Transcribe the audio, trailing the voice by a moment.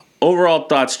overall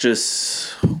thoughts.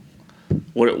 Just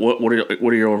what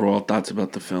are your overall thoughts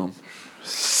about the film?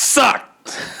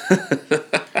 Sucked.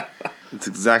 It's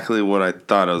exactly what I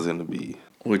thought it was going to be.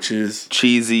 Which is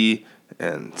cheesy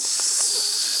and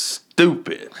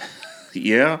stupid.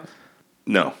 Yeah.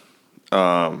 No.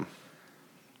 I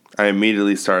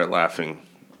immediately started laughing.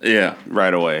 Yeah.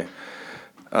 Right away.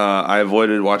 I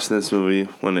avoided watching this movie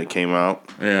when it came out.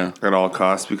 Yeah. At all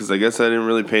costs because I guess I didn't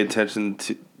really pay attention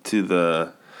to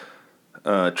the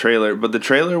trailer, but the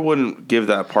trailer wouldn't give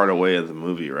that part away of the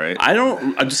movie, right? I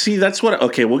don't see. That's what.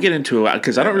 Okay, we'll get into it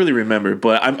because I don't really remember.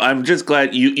 But I'm just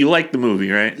glad you like the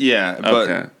movie, right? Yeah. But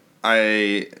okay.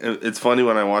 It's funny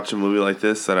when I watch a movie like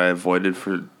this that I avoided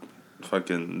for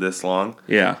fucking this long.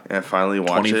 Yeah. And I finally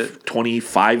watch it.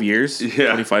 25 years. Yeah.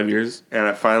 25 years. And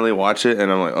I finally watch it,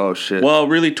 and I'm like, oh shit. Well,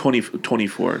 really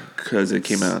 24 because it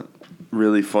came out.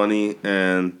 Really funny,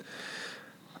 and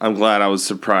I'm glad I was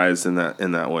surprised in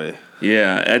that way.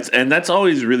 Yeah, that's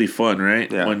always really fun,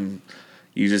 right? Yeah. When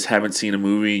you just haven't seen a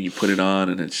movie and you put it on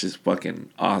and it's just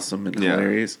fucking awesome and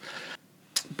hilarious.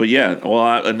 But yeah,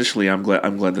 well, initially I'm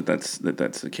glad that's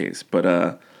the case.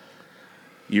 But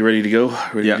you ready to go?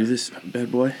 Ready to do this, bad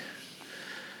boy?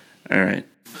 All right.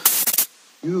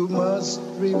 You must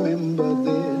remember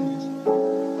this.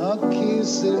 A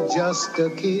kiss is just a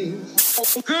kiss.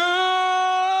 Good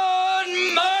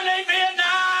morning,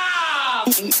 Vietnam!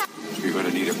 You're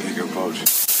gonna need a bigger boat.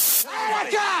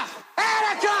 Attica!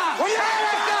 Attica!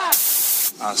 Attica!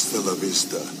 Hasta la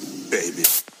vista, baby.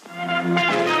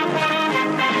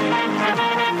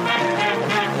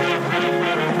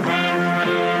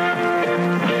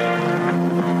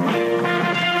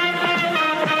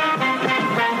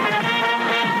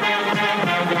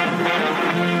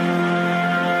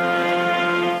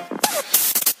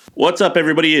 What's up,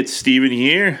 everybody? It's Steven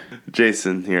here.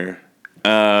 Jason here.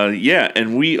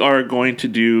 And we are going to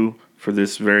do, for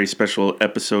this very special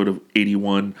episode of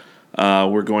 81,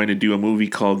 we're going to do a movie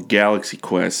called Galaxy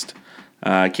Quest.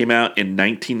 It came out in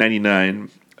 1999,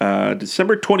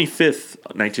 December 25th,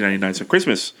 1999, so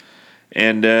Christmas.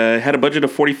 And had a budget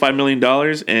of $45 million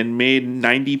and made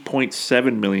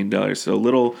 $90.7 million, so a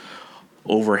little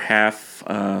over half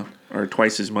or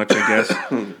twice as much, I guess.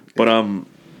 But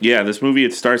yeah, this movie,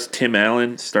 it stars Tim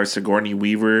Allen, stars Sigourney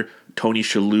Weaver, Tony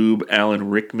Shalhoub,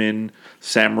 Alan Rickman,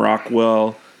 Sam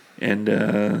Rockwell, and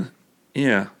a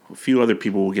few other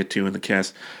people we'll get to in the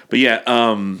cast. But yeah,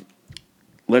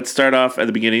 let's start off at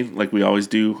the beginning, like we always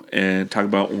do, and talk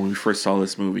about when we first saw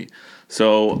this movie.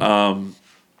 So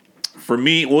for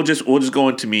me, we'll just go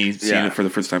into me seeing it for the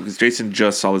first time because Jason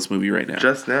just saw this movie right now.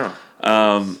 Just now.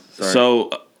 So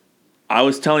I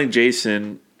was telling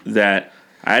Jason that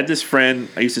I had this friend.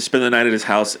 I used to spend the night at his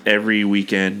house every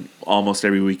weekend, almost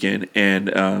every weekend,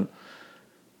 and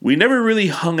we never really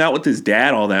hung out with his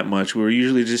dad all that much. We were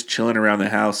usually just chilling around the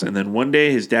house, and then one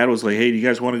day his dad was like, "Hey, do you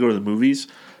guys want to go to the movies?"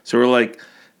 So we're like,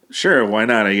 "Sure, why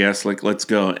not? I guess let's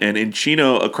go." And in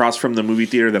Chino, across from the movie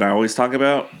theater that I always talk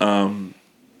about,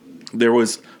 there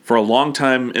was for a long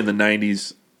time in the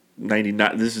 90s,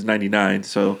 99. This is 99,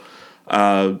 so.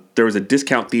 There was a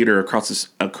discount theater across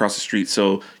the street,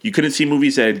 so you couldn't see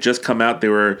movies that had just come out.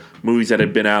 There were movies that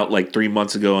had been out like 3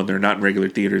 months ago, and they're not in regular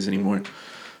theaters anymore.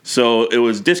 So it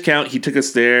was discount. He took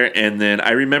us there, and then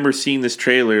I remember seeing this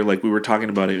trailer. Like we were talking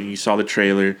about it, and you saw the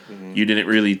trailer. Mm-hmm. You didn't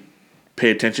really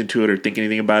pay attention to it or think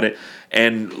anything about it.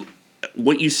 And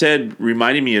what you said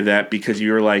reminded me of that because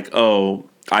you were like, "Oh,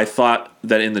 I thought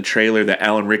that in the trailer that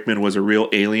Alan Rickman was a real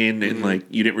alien and like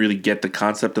you didn't really get the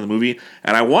concept of the movie."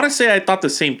 And I want to say I thought the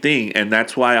same thing, and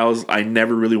that's why I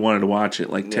never really wanted to watch it.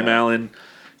 Like Tim Allen,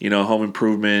 Home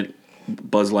Improvement,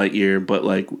 Buzz Lightyear, but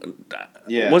like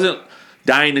wasn't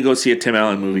dying to go see a Tim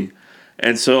Allen movie.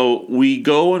 And so we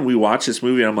go and we watch this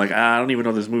movie, and I'm like, I don't even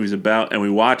know what this movie's about. And we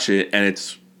watch it, and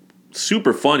it's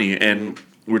super funny. And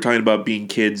we're talking about being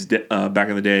kids back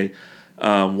in the day.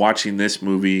 Watching this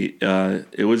movie,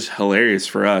 it was hilarious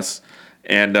for us.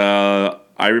 And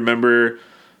I remember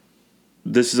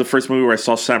this is the first movie where I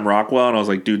saw Sam Rockwell, and I was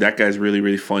like, dude, that guy's really,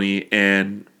 really funny.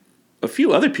 And a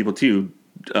few other people, too.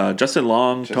 Justin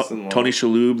Long, Tony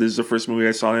Shalhoub, this is the first movie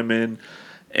I saw him in.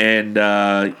 And,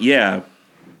 that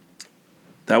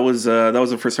was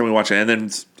the first time we watched it. And then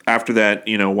after that,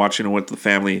 watching it with the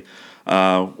family,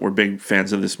 we're big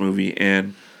fans of this movie.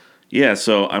 And yeah,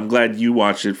 so I'm glad you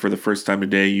watched it for the first time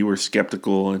today. You were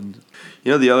skeptical, and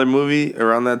the other movie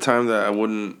around that time that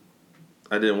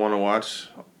I didn't want to watch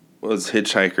was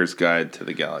Hitchhiker's Guide to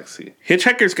the Galaxy.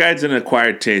 Hitchhiker's Guide's an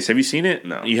acquired taste. Have you seen it?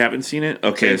 No. You haven't seen it?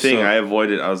 Okay, same thing. I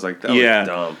avoided. I was like, that was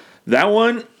dumb. That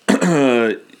one,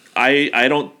 I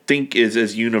don't think is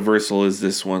as universal as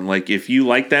this one. Like, if you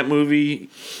like that movie,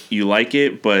 you like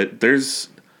it. But this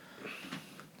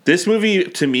movie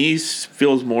to me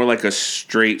feels more like a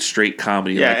straight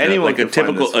comedy. Yeah, like anyone a can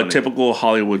find this funny. typical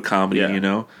Hollywood comedy. Yeah. You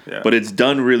know, Yeah. but it's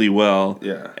done really well.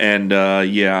 Yeah. And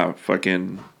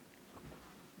fucking.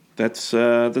 That's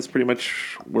pretty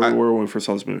much where we were when we first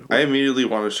saw this movie. I immediately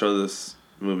want to show this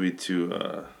movie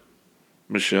to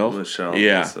Michelle.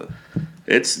 Yeah.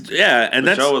 And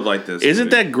Michelle would like this. Isn't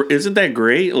that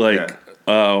great? Like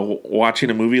Yeah. watching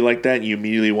a movie like that, and you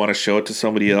immediately want to show it to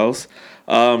somebody else.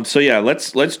 So yeah,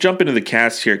 let's jump into the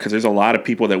cast here because there's a lot of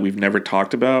people that we've never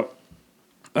talked about.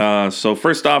 So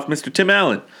first off, Mr. Tim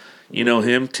Allen, you know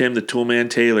him, Tim the Toolman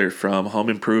Taylor from Home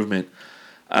Improvement.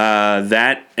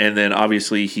 That, and then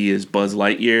obviously he is Buzz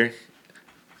Lightyear.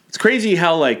 It's crazy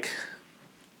how like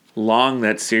long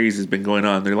that series has been going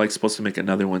on. They're like supposed to make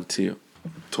another one too.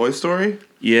 Toy Story?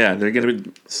 Yeah, they're gonna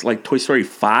be. It's like Toy Story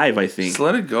 5, I think. Just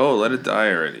let it go. Let it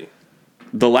die already.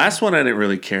 The last one I didn't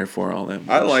really care for all that much.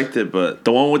 I liked it, but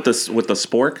The one with the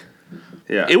spork.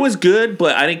 yeah, It was good,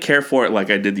 but I didn't care for it like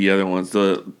I did the other ones.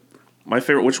 My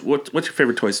favorite. What's your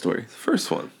favorite Toy Story?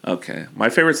 first one. Okay, my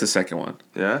favorite's the second one.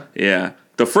 Yeah, Yeah,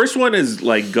 the first one is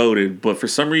like goated, but for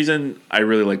some reason I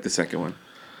really like the second one.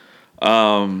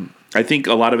 I think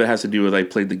a lot of it has to do with I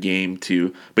played the game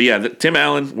too. But yeah, Tim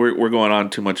Allen. We're going on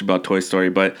too much about Toy Story,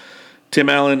 but Tim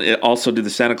Allen also did the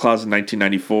Santa Claus in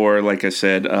 1994. Like I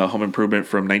said, Home Improvement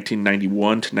from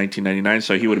 1991 to 1999.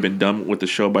 So he would have been done with the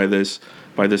show by this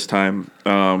time.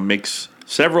 Makes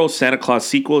several Santa Claus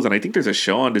sequels, and I think there's a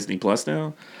show on Disney Plus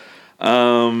now.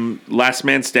 Last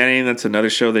Man Standing. That's another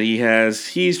show that he has.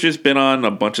 He's just been on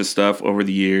a bunch of stuff over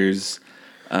the years.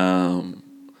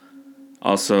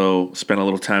 Also spent a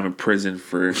little time in prison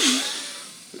for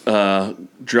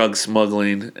drug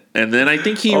smuggling, and then I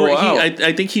think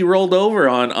I think he rolled over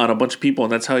on a bunch of people,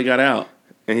 and that's how he got out.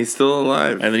 and he's still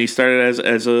alive. And then he started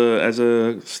as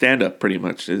a stand up, pretty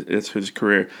much. It's his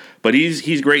career, but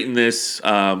he's great in this.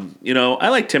 You know, I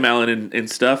like Tim Allen and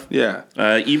stuff. Yeah,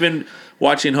 Even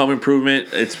watching Home Improvement,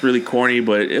 it's really corny,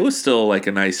 but it was still like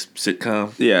a nice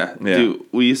sitcom. yeah, Dude,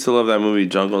 we used to love that movie,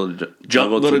 Jungle to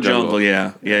Jungle.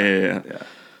 Yeah.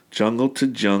 Jungle to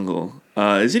Jungle.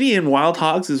 Isn't he in Wild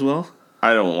Hogs as well?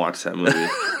 I don't watch that movie,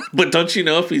 But don't you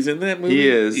know if he's in that movie? He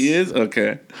is. He is?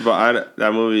 Okay. but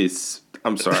that movie's.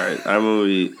 I'm sorry, that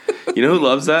movie. You know who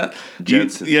loves that?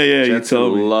 Jensen. you Jensen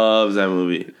told me. loves that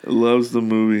movie. Loves the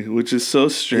movie, which is so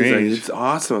He's strange. like, it's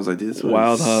awesome. I was like, dude, this movie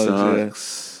Wild Hogs,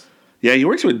 sucks. Yeah, he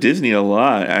works with Disney a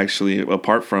lot, actually,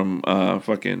 apart from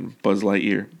fucking Buzz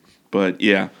Lightyear. But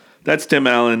yeah, that's Tim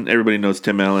Allen. Everybody knows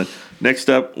Tim Allen. Next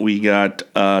up, we got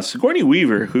Sigourney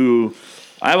Weaver, who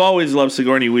I've always loved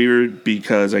Sigourney Weaver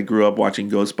because I grew up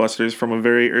watching Ghostbusters from a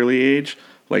very early age.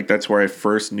 Like, that's where I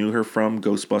first knew her from,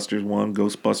 Ghostbusters 1,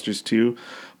 Ghostbusters 2.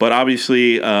 But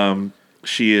obviously,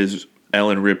 she is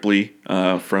Ellen Ripley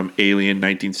from Alien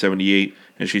 1978.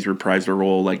 And she's reprised her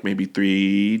role like maybe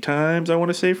 3 times, I want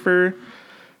to say, for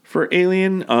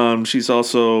Alien. She's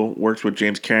also worked with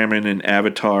James Cameron in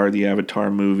Avatar, the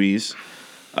Avatar movies.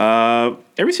 Ever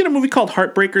seen a movie called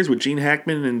Heartbreakers with Gene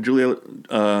Hackman and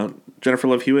Jennifer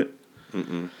Love Hewitt?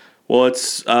 Mm-mm. Well,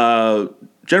 it's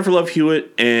Jennifer Love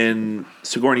Hewitt and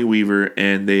Sigourney Weaver,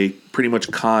 and they pretty much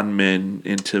con men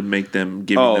into make them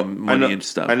giving them money and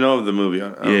stuff. I know of the movie. I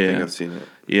don't think I've seen it.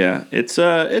 Yeah, it's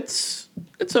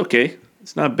okay.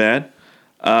 It's not bad.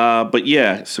 But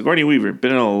yeah, Sigourney Weaver,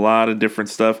 been in a lot of different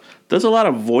stuff. Does a lot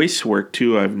of voice work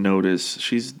too, I've noticed.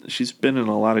 She's been in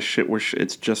a lot of shit where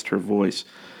it's just her voice.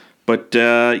 But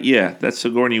yeah, that's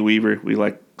Sigourney Weaver. We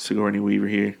like Sigourney Weaver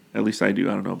here. At least I do.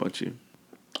 I don't know about you.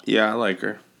 Yeah, I like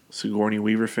her. Sigourney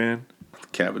Weaver fan?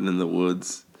 Cabin in the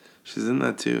Woods. She's in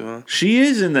that too, huh? She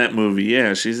is in that movie.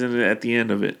 Yeah, she's in it at the end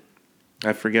of it.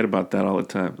 I forget about that all the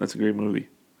time. That's a great movie.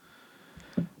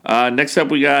 Next up,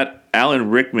 we got Alan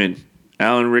Rickman.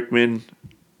 Alan Rickman,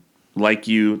 like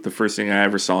you, the first thing I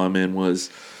ever saw him in was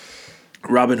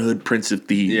Robin Hood, Prince of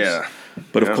Thieves. Yeah.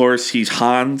 But of course, he's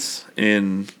Hans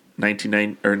in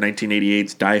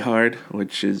 1988's Die Hard,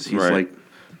 which is he's Right. like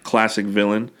classic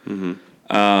villain. Mm-hmm.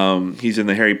 He's in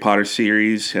the Harry Potter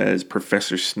series as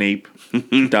Professor Snape.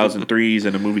 2003 is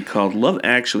in a movie called Love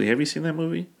Actually. Have you seen that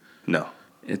movie? No.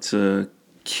 It's a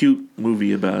cute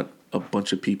movie about a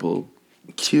bunch of people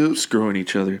Cute. screwing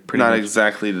each other. Pretty Not much.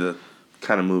 exactly the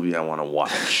kind of movie I want to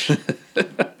watch.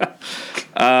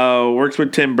 Works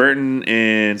with Tim Burton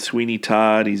and Sweeney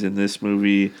Todd. He's in this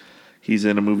movie. He's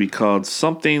in a movie called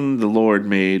Something the Lord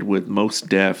Made with Mos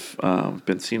Def.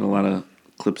 Been seeing a lot of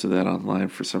clips of that online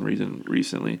for some reason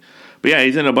recently. But yeah,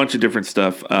 he's in a bunch of different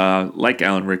stuff. Like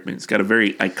Alan Rickman. He's got a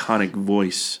very iconic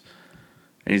voice.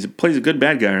 And he plays a good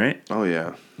bad guy, right? Oh,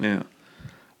 yeah. Yeah.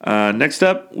 Next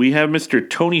up, we have Mr.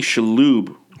 Tony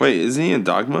Shalhoub. Wait, isn't he in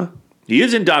Dogma? He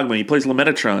is in Dogma. He plays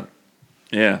Metatron.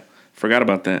 Yeah, forgot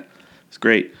about that. It's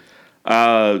great.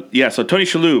 So Tony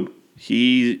Shalhoub,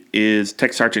 he is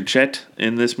Tech Sergeant Chet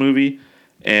in this movie,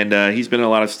 and he's been in a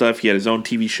lot of stuff. He had his own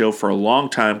TV show for a long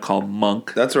time called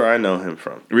Monk. That's where I know him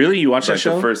from. Really, you watched that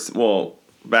show?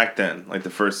 Back then, like the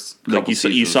first. Like you've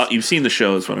seen the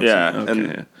show is what I'm saying. Okay,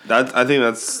 and I think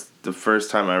that's the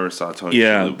first time I ever saw Tony.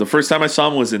 Yeah, Shalhoub. the first time I saw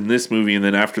him was in this movie, and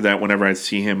then after that, whenever I'd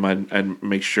see him, I'd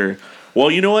make sure.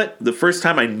 Well, you know what? The first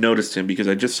time I noticed him, because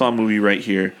I just saw a movie right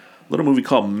here, a little movie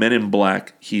called Men in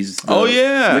Black. He's the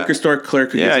liquor store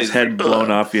clerk who gets his head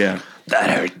blown off. Yeah, that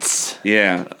hurts.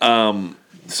 Yeah.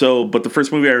 But the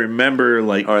first movie I remember,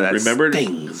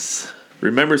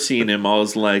 remember seeing him, I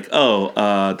was like,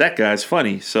 that guy's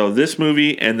funny. So this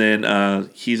movie, and then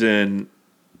he's in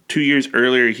 2 years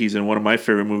earlier, he's in one of my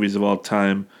favorite movies of all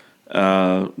time,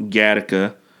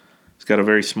 Gattaca. He's got a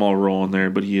very small role in there,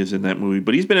 but he is in that movie.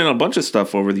 But he's been in a bunch of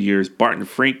stuff over the years. Barton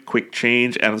Fink, Quick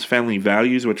Change, Addams Family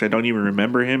Values, which I don't even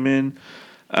remember him in.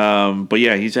 But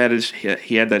yeah, he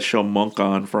had that show Monk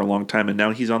on for a long time, and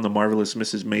now he's on The Marvelous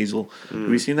Mrs. Maisel.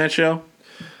 Have you seen that show?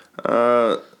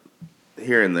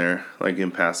 Here and there, like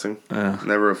in passing.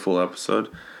 Never a full episode.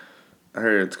 I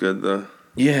heard it's good though.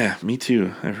 Yeah, me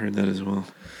too. I've heard that as well.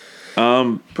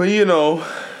 But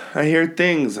I hear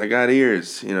things. I got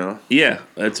ears. Yeah,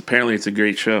 apparently it's a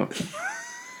great show.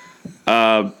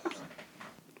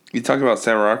 You talking about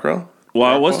Sam Rockwell? Well,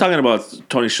 I was talking about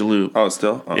Tony Shalhoub. Oh,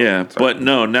 still? Oh, yeah, sorry. But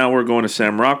no, now we're going to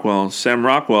Sam Rockwell. Sam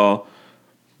Rockwell,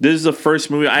 this is the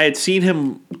first movie. I had seen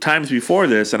him times before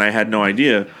this, and I had no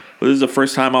idea. But this is the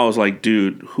first time I was like,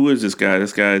 dude, who is this guy?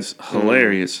 This guy's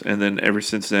hilarious. And then ever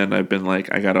since then, I've been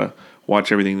like, I got to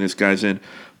watch everything this guy's in.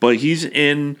 But he's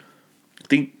in, I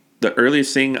think the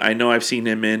earliest thing I know I've seen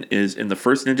him in is in the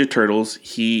first Ninja Turtles.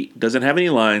 He doesn't have any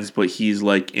lines, but he's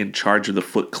like in charge of the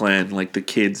Foot Clan, like the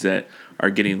kids that are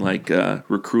getting like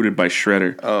recruited by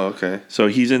Shredder. Oh, okay. So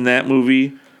he's in that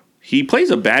movie. He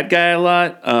plays a bad guy a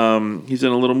lot. He's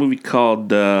in a little movie called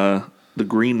The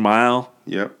Green Mile.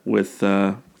 Yep. With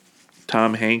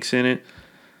Tom Hanks in it.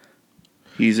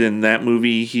 He's in that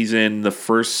movie. He's in the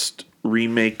first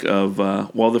remake of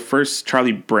the first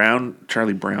Charlie's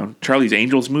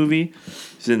Angels movie.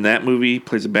 He's in that movie.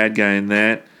 Plays a bad guy in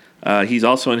that. He's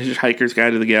also in Hitchhiker's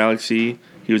Guide to the Galaxy.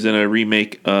 He was in a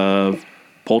remake of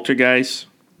Poltergeist.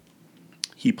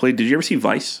 Did you ever see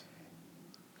Vice?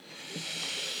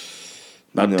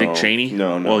 About Dick Cheney?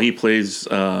 No. Well, he plays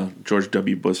George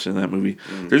W. Bush in that movie.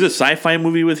 There's a sci-fi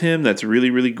movie with him that's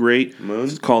really, really great. Moon?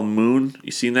 It's called Moon.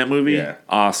 You seen that movie? Yeah.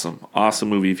 Awesome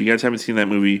movie. If you guys haven't seen that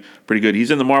movie, pretty good.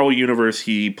 He's in the Marvel Universe.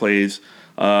 He plays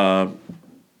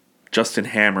Justin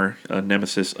Hammer, a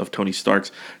nemesis of Tony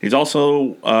Stark's. He's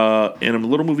also in a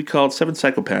little movie called Seven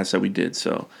Psychopaths that we did,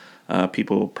 so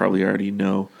people probably already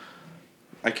know.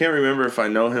 I can't remember if I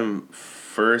know him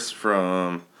first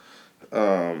from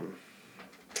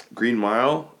Green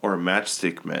Mile or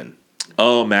Matchstick Men.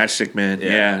 Oh, Matchstick Men.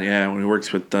 Yeah. When he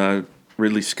works with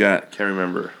Ridley Scott. Can't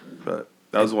remember, but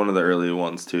that was one of the early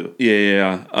ones too.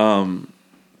 Yeah.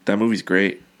 That movie's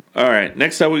great. All right,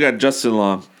 next up we got Justin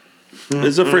Long. This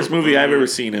is the first movie I've ever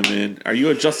seen him in. Are you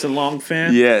a Justin Long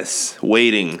fan? Yes.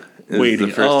 Waiting.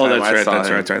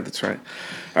 That's right.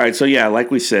 All right, so yeah, like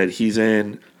we said, he's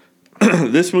in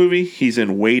this movie. He's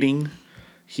in Waiting.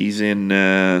 He's in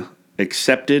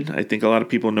Accepted. I think a lot of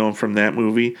people know him from that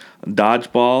movie.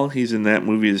 Dodgeball. He's in that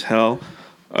movie as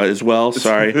well.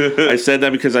 Sorry. I said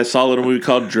that because I saw a little movie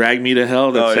called Drag Me to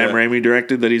Hell that Sam Raimi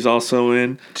directed that he's also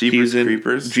in. Jeepers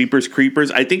Creepers.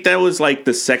 I think that was like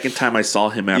the second time I saw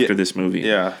him after this movie.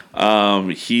 Yeah.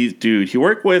 He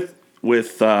worked with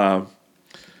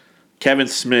Kevin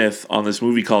Smith on this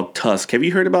movie called Tusk. Have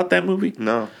you heard about that movie?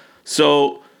 No.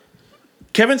 So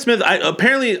Kevin Smith,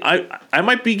 I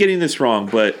might be getting this wrong,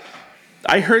 but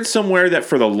I heard somewhere that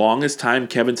for the longest time,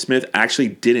 Kevin Smith actually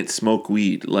didn't smoke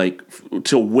weed, like,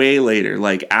 till way later,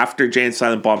 like, after Jay and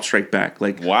Silent Bob Strike Back.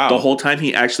 Like, wow. The whole time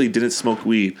he actually didn't smoke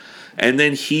weed. And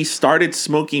then he started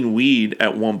smoking weed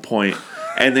at one point,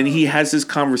 and then he has this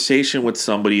conversation with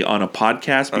somebody on a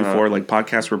podcast before, like,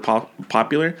 podcasts were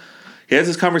popular. He has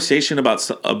this conversation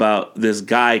about this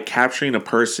guy capturing a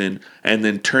person and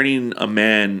then turning a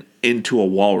man into a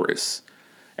walrus.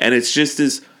 And it's just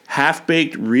this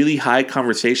half-baked, really high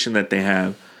conversation that they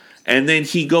have. And then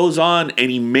he goes on and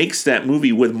he makes that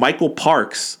movie with Michael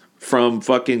Parks from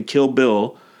fucking Kill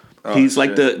Bill. He's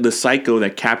like the psycho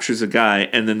that captures a guy,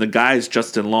 and then the guy is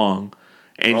Justin Long.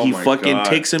 and Oh he my fucking God.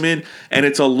 takes him in, and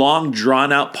it's a long,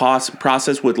 drawn out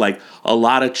process with like a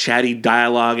lot of chatty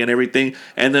dialogue and everything.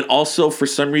 And then also for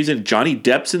some reason Johnny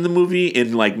Depp's in the movie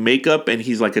in like makeup, and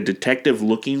he's like a detective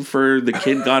looking for the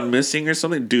kid gone missing or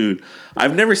something. Dude,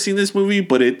 I've never seen this movie,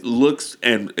 but it looks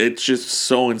and it's just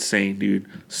so insane, dude,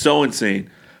 so insane.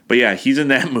 But yeah, he's in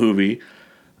that movie.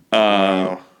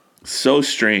 Wow. So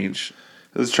strange.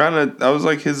 I was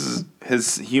like his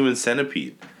Human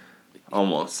Centipede,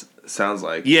 almost sounds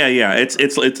like. Yeah.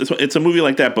 It's a movie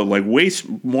like that, but like way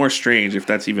more strange, if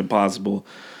that's even possible.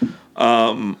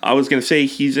 I was gonna say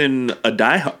he's in a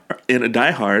Die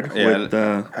Hard with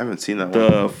I haven't seen that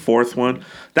one. the fourth one.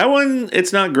 That one,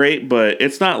 it's not great, but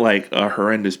it's not like a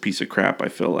horrendous piece of crap, I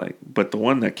feel like. But the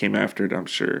one that came after it, I'm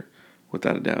sure,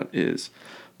 without a doubt, is.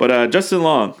 But Justin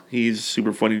Long, he's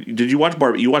super funny. Did you watch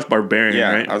you watched Barbarian,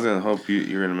 Yeah, right? I was gonna hope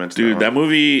you're gonna mention Dude, that one.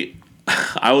 movie,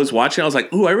 I was watching, I was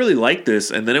like, ooh, I really like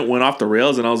this. And then it went off the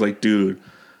rails, and I was like, dude,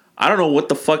 I don't know what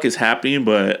the fuck is happening,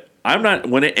 but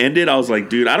when it ended, I was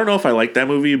like, dude, I don't know if I like that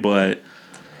movie, but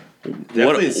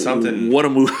Definitely something what a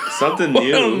movie. something What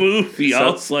new. a movie. I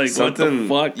was like, what the Something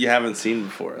fuck? you haven't seen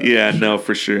before. Yeah, no,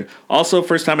 for sure. Also,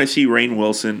 first time I see Rainn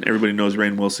Wilson. Everybody knows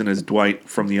Rainn Wilson as Dwight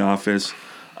from The Office.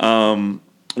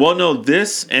 Well, no,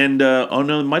 this and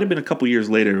it might have been a couple years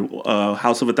later.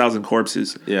 House of a Thousand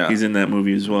Corpses. Yeah. He's in that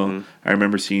movie as well. Mm-hmm. I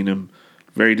remember seeing him.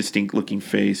 Very distinct looking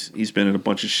face. He's been in a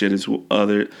bunch of shit as well.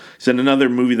 He's in another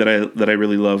movie that I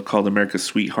really love called America's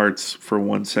Sweethearts for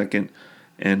 1 second,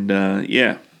 and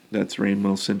yeah, that's Rainn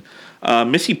Wilson.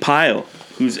 Missy Pyle,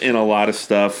 who's in a lot of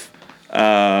stuff.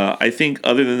 I think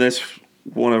other than this,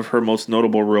 one of her most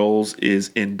notable roles is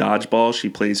in Dodgeball. She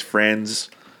plays Franz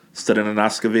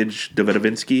Stanislavski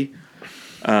Davidovinsky.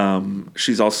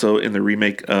 She's also in the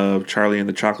remake of Charlie and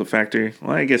the Chocolate Factory.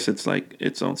 Well, I guess it's like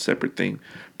its own separate thing.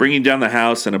 Bringing Down the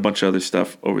House and a bunch of other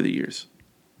stuff over the years.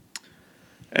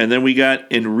 And then we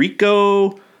got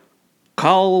Enrico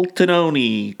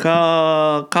Calatani.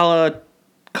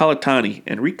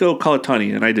 Enrico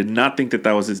Calatani. And I did not think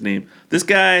that was his name. This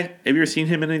guy, have you ever seen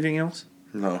him in anything else?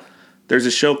 No. There's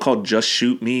a show called Just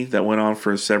Shoot Me that went on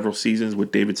for several seasons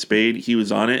with David Spade. He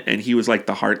was on it, and he was like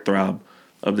the heartthrob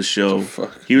of the show.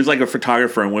 He was like a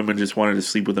photographer, and women just wanted to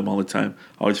sleep with him all the time.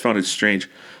 I always found it strange.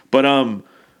 But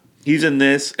he's in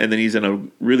this, and then he's in a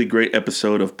really great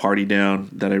episode of Party Down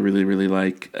that I really, really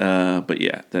like. But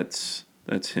yeah, that's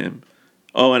him.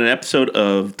 Oh, and an episode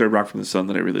of Third Rock from the Sun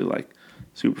that I really like.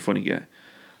 Super funny guy.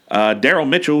 Daryl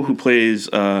Mitchell, who plays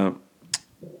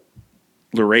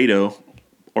Laredo,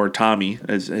 or Tommy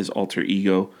as his alter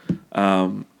ego.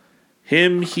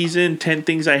 He's in 10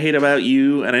 Things I Hate About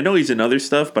You, and I know he's in other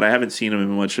stuff, but I haven't seen him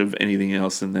in much of anything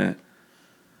else than that.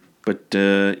 But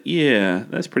yeah,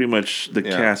 that's pretty much the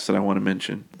cast that I want to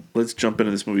mention. Let's jump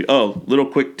into this movie. Oh, little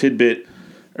quick tidbit.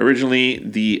 Originally,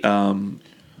 the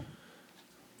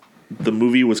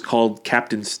movie was called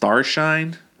Captain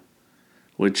Starshine,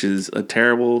 which is a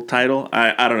terrible title.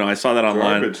 I don't know. I saw that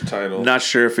online. Garbage title. Not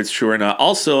sure if it's true or not.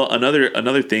 Also,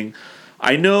 another thing.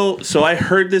 I know. So I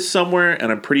heard this somewhere,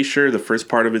 and I'm pretty sure the first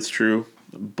part of it's true.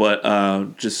 But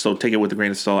just so take it with a grain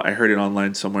of salt. I heard it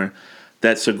online somewhere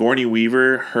that Sigourney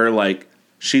Weaver,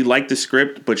 she liked the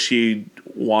script, but she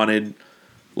wanted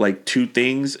like two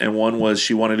things, and one was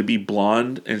she wanted to be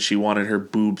blonde, and she wanted her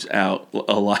boobs out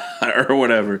a lot or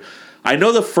whatever. I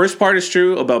know the first part is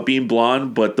true about being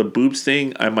blonde, but the boobs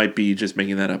thing, I might be just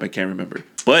making that up. I can't remember.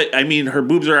 But, I mean, her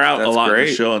boobs are out a lot in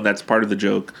the show, and that's part of the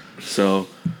joke. So,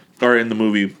 or in the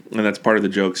movie, and that's part of the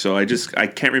joke. So I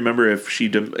can't remember if she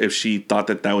thought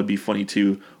that would be funny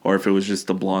too, or if it was just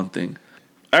the blonde thing.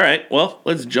 All right, well,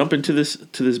 let's jump into this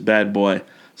bad boy.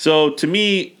 So to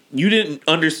me, you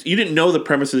didn't know the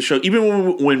premise of the show,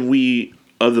 even when we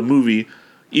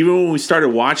Even when we started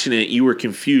watching it, you were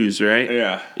confused, right?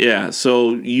 Yeah. Yeah.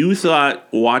 So you thought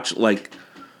watching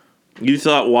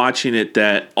it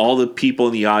that all the people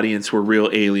in the audience were real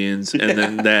aliens, and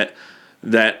then that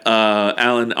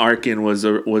Alan Arkin was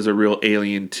a real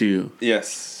alien too.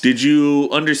 Yes. Did you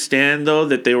understand though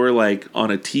that they were like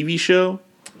on a TV show?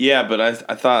 Yeah, but I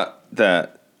thought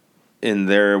that in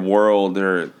their world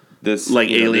or this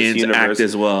aliens this universe, act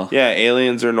as well. Yeah,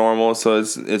 aliens are normal, so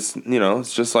it's it's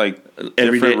just like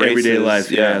everyday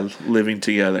life, living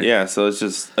together. Yeah, so it's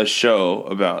just a show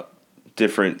about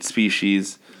different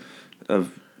species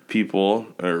of people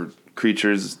or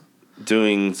creatures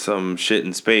doing some shit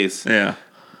in space. Yeah.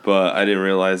 But I didn't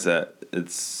realize that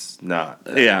it's not.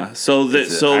 Yeah. So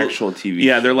it's an actual TV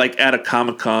Yeah, show. they're like at a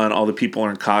Comic-Con, all the people are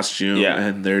in costume,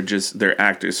 and they're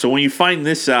actors. So when you find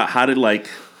this out, how did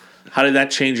How did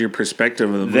that change your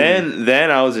perspective of the movie?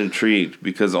 Then I was intrigued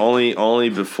because only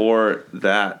before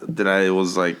that did I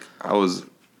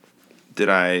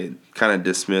kind of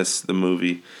dismiss the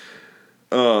movie,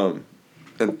 and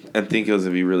think it was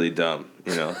gonna be really dumb,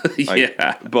 you know? Like,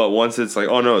 yeah. But once it's like,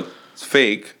 oh no, it's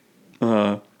fake.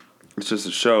 It's just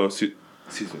a show.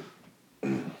 Excuse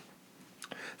me.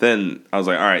 Then I was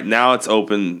like, all right, now it's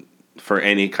open for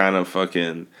any kind of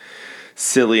fucking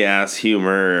silly ass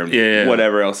humor,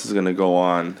 whatever else is gonna go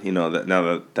on. You know that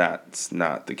now that's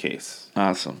not the case.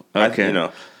 Awesome. Okay.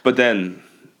 But then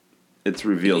it's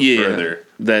revealed further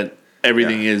that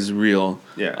everything is real.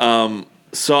 Yeah.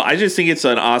 So I just think it's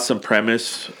an awesome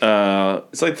premise.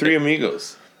 It's like Three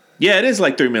Amigos. Yeah, it is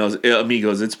like Three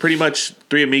Amigos. It's pretty much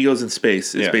Three Amigos in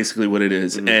space. It's basically what it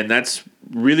is. And that's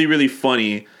really, really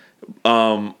funny.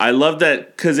 I love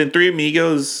that because in Three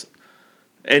Amigos,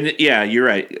 and yeah, you're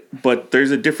right, but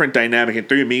there's a different dynamic. In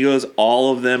Three Amigos,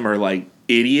 all of them are like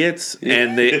idiots,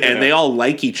 and they all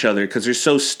like each other because they're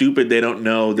so stupid they don't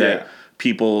know that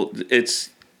people. That's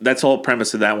the whole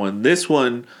premise of that one. This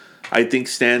one, I think,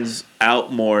 stands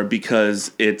out more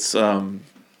because it's,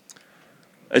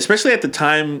 especially at the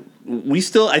time.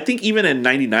 I think even in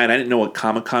 '99, I didn't know what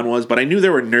Comic-Con was, but I knew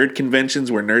there were nerd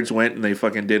conventions where nerds went and they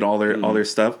fucking did all their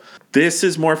stuff. This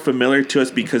is more familiar to us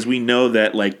because we know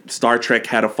that like Star Trek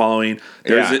had a following.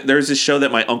 There's this show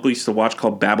that my uncle used to watch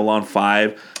called Babylon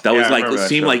 5 that was like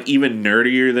seemed like even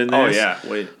nerdier than this. Oh yeah,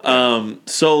 wait.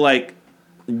 So like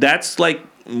that's like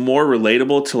more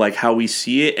relatable to like how we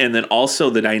see it, and then also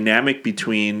the dynamic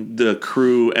between the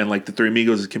crew and like the Three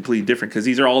Amigos is completely different because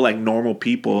these are all like normal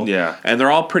people, and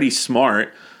they're all pretty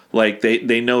smart. Like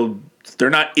they know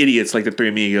they're not idiots like the Three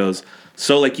Amigos.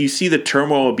 So like you see the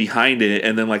turmoil behind it,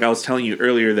 and then like I was telling you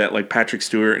earlier that like Patrick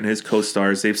Stewart and his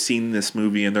co-stars, they've seen this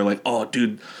movie and they're like, oh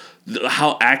dude,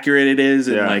 how accurate it is,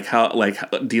 and like how like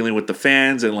dealing with the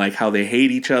fans and like how they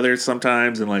hate each other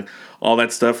sometimes and like all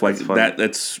that stuff like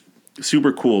that's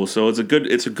super cool. So it's a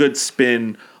good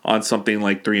spin on something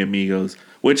like Three Amigos,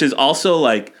 which is also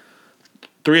like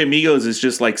Three Amigos is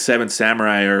just like Seven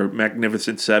Samurai or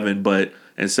Magnificent Seven, but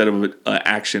instead of an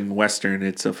action western,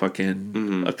 it's a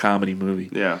fucking a comedy movie.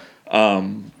 Yeah.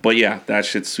 But yeah, that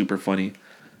shit's super funny.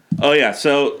 Oh yeah,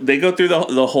 so they go through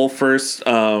the whole first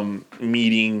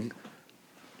meeting.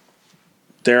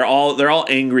 They're all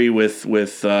angry with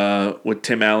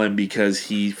Tim Allen because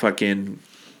he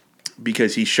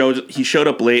showed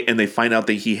up late, and they find out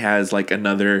that he has like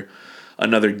another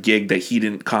gig that he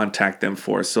didn't contact them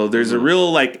for. So there's a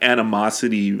real like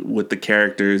animosity with the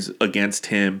characters against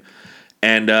him,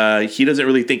 and he doesn't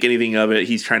really think anything of it.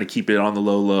 He's trying to keep it on the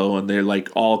low, and they're like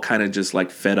all kind of just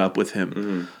like fed up with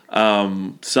him.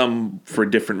 Some for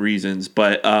different reasons,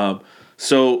 but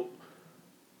so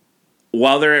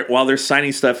while they're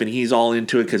signing stuff and he's all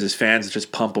into it because his fans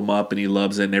just pump him up and he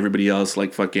loves it, and everybody else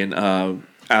like fucking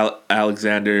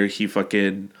Alexander, he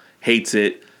fucking hates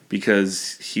it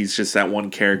because he's just that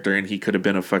one character and he could have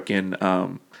been a fucking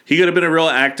he could have been a real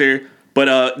actor.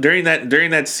 But during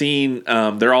that scene,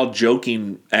 they're all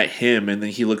joking at him, and then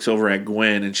he looks over at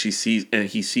Gwen, and he sees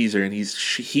her, and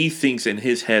he thinks in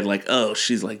his head like, oh,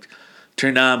 she's like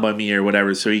turned on by me or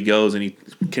whatever. So he goes and he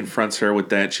confronts her with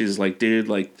that. She's like, dude,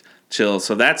 like chill.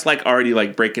 So that's like already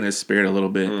like breaking his spirit a little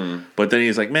bit. But then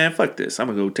he's like, man, fuck this. I'm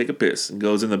gonna go take a piss, and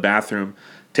goes in the bathroom,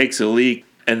 takes a leak,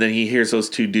 and then he hears those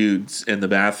two dudes in the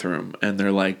bathroom, and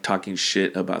they're like talking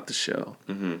shit about the show.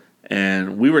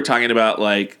 And we were talking about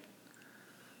like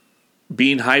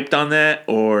being hyped on that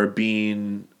or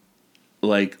being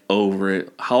like over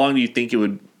it. How long do you think it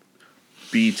would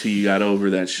be till you got over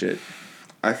that shit?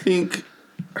 I think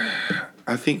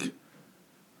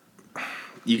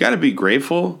you got to be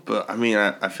grateful, but I mean,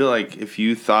 I feel like if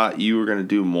you thought you were gonna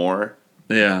do more,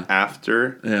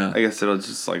 after, I guess it'll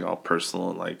just like all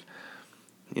personal and like,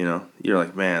 you know, you're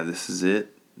like, man, this is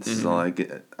it. This is all I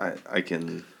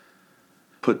can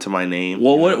put to my name.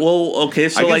 Well, okay,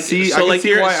 so like,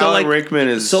 Alan Rickman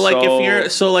is if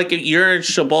you're in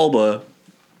Shabalba,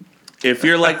 if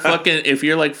you're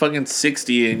like fucking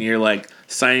 60 and you're like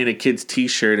signing a kid's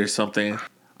T-shirt or something.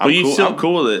 I'm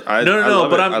cool with it.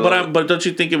 But don't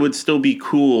you think it would still be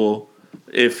cool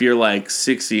if you're like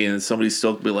 60 and somebody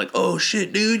still be like, oh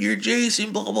shit, dude, you're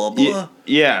Jason, blah blah blah.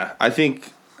 Yeah, I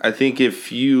think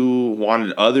if you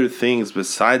wanted other things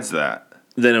besides that,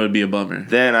 then it would be a bummer.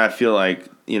 Then I feel like,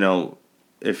 you know,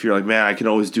 if you're like, man, I can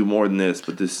always do more than this,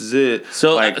 but this is it.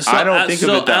 I don't think of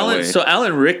it that way. So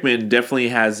Alan Rickman definitely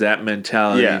has that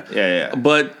mentality. Yeah.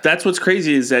 But that's what's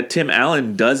crazy is that Tim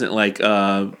Allen doesn't like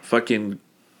fucking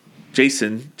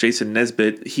Jason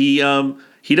Nesbitt.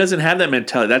 he doesn't have that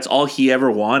mentality. That's all he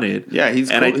ever wanted. Yeah, he's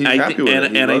happy with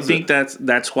it. And I think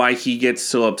that's why he gets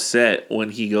so upset when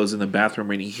he goes in the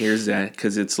bathroom and he hears that,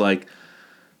 because it's like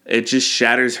it just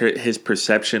shatters his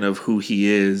perception of who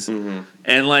he is,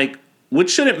 and like, which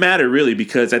shouldn't matter really,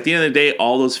 because at the end of the day,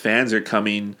 all those fans are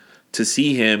coming to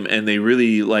see him, and they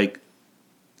really like,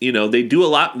 you know, they do a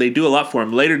lot. They do a lot for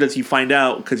him. Later, does he find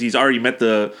out, because he's already met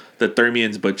the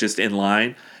Thermians, but just in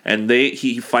line. And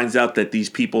he finds out that these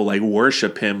people like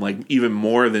worship him like even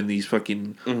more than these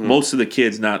fucking most of the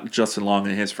kids, not Justin Long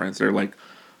and his friends. They're like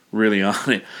really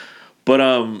on it.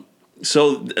 But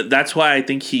so that's why I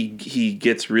think he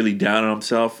gets really down on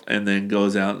himself and then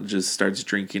goes out and just starts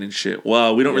drinking and shit.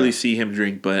 Well, we don't really see him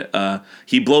drink, but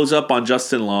he blows up on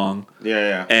Justin Long.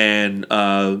 Yeah. And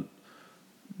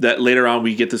that later on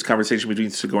we get this conversation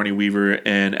between Sigourney Weaver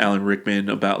and Alan Rickman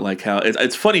about like how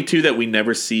it's funny too that we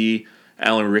never see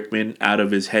Alan Rickman out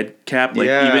of his head cap.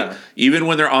 Like even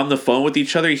when they're on the phone with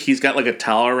each other, he's got like a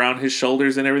towel around his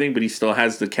shoulders and everything, but he still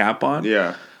has the cap on.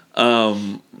 Yeah.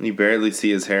 You barely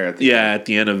see his hair at the end. At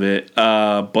the end of it.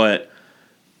 But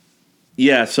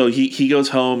yeah, so he goes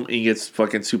home and he gets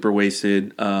fucking super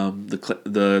wasted.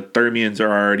 The Thermians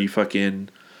are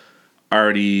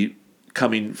already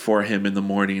coming for him in the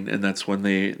morning, and that's when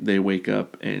they wake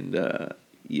up and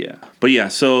But yeah,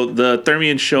 so the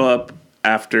Thermians show up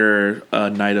after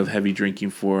a night of heavy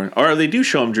drinking or they do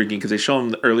show him drinking, because they show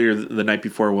him earlier the night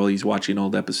before while he's watching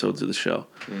old episodes of the show.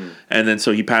 And then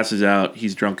so he passes out,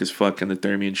 he's drunk as fuck, and the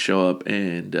Thermians show up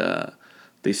and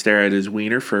they stare at his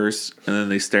wiener first, and then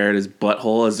they stare at his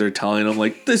butthole as they're telling him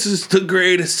like, this is the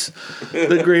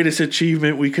greatest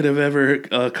achievement we could have ever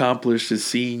accomplished, is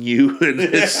seeing you in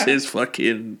his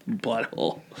fucking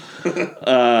butthole.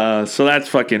 So that's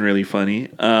fucking really funny.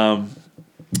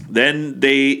 Then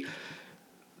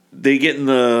they get in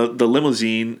the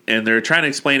limousine and they're trying to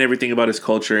explain everything about his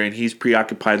culture, and he's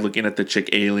preoccupied looking at the chick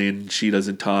alien. She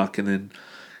doesn't talk, and then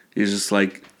he's just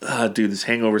like, dude, this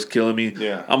hangover's killing me.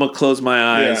 Yeah. I'm gonna close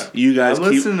my eyes.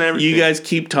 Yeah. You guys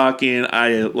keep talking.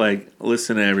 I like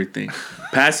listen to everything.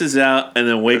 Passes out and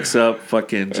then wakes up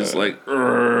fucking just like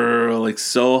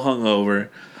so hungover.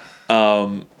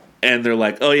 And they're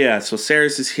like, oh yeah, so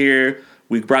Saris is here.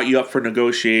 We brought you up for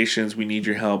negotiations. We need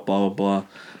your help, blah, blah, blah.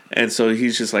 And so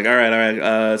he's just like, all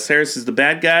right. Saris is the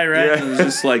bad guy, right? Yeah. And he's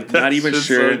just like, not even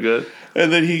sure. So good.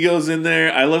 And then he goes in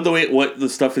there. I love the way what the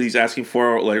stuff that he's asking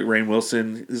for. Like Rainn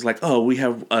Wilson is like, oh, we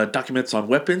have documents on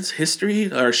weapons,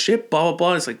 history, our ship, blah, blah,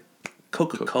 blah. It's like,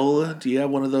 Coca-Cola, do you have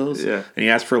one of those? Yeah. And he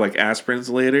asked for like aspirins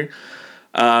later.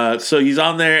 So he's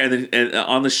on there and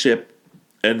on the ship,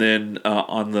 and then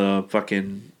on the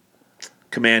fucking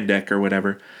command deck or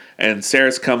whatever. And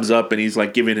Saris comes up and he's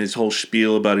like giving his whole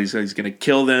spiel about he's going to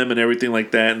kill them and everything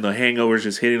like that. And the hangover's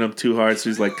just hitting him too hard. So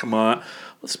he's like, come on,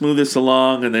 let's move this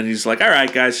along. And then he's like, all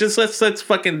right, guys, just let's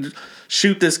fucking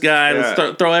shoot this guy. Yeah.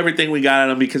 Let's throw everything we got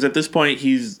at him. Because at this point,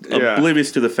 he's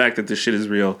oblivious to the fact that this shit is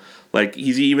real. Like,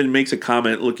 he even makes a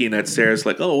comment looking at Saris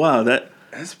like, oh, wow,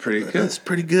 that's pretty good. That's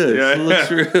pretty good. Yeah. It looks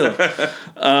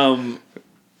real.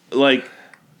 Like,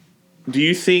 do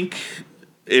you think...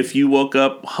 if you woke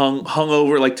up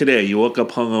hungover, like today, you woke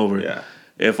up hungover. Yeah.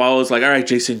 If I was like, all right,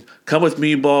 Jason, come with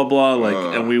me, blah, blah, like,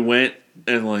 and we went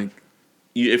and like,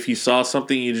 if you saw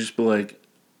something, you'd just be like,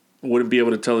 wouldn't be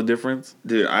able to tell the difference?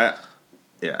 Dude, I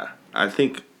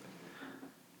think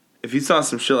if you saw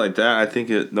some shit like that, I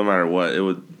think no matter what, it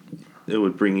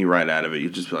would bring you right out of it.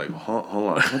 You'd just be like, hold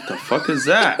on, what the fuck is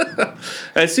that?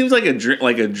 It seems like a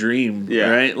dream,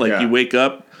 right? Like you wake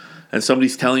up, and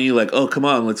somebody's telling you, like, oh, come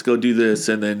on, let's go do this.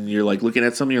 And then you're, like, looking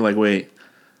at something, you're like, wait,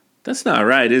 that's not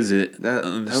right, is it? That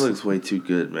looks way too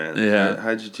good, man. Yeah.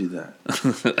 How'd you do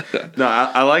that? No,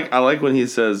 I like when he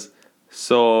says,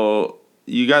 so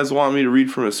you guys want me to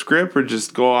read from a script or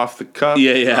just go off the cuff?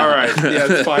 Yeah. All right. Yeah,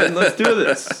 it's fine. Let's do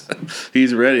this.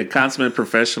 He's ready. A consummate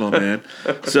professional, man.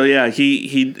 So, yeah,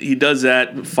 he does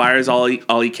that, fires all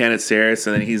he can at Saris,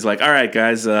 and then he's like, all right,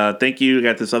 guys, thank you. I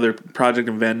got this other project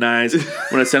in Van Nuys.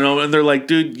 When I sent him, and they're like,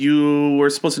 dude, you were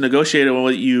supposed to negotiate on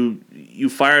what you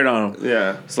fired on him.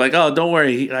 Yeah. It's like, oh, don't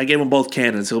worry. I gave him both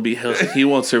cannons. He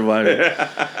won't survive it.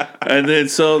 And then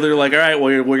so they're like, all right,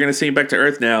 well, we're going to send you back to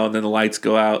Earth now. And then the lights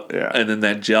go out. Yeah. And then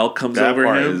that gel comes over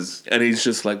him. And he's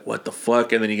just like, what the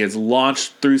fuck? And then he gets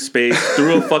launched through space,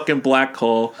 through a fucking black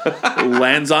hole,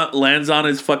 lands on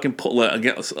his fucking pool,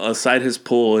 aside his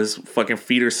pool. His fucking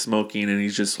feet are smoking. And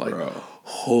he's just like, bro,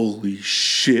 holy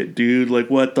shit, dude.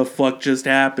 Like, what the fuck just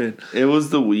happened? It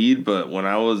was the weed, but when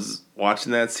I was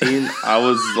watching that scene, I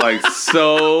was like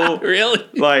so really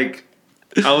like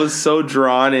I was so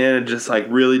drawn in and just like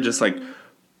really just like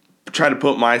try to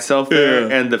put myself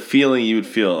there and the feeling you would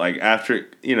feel like after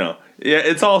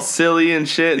it's all silly and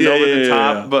shit, and over the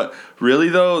top. But really,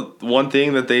 though, one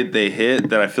thing that they hit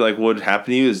that I feel like would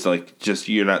happen to you is like just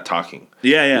you're not talking.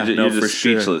 Yeah. You're just for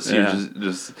speechless. Sure. You're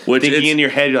just thinking in your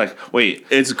head. You're like, wait.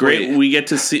 It's great. Wait. We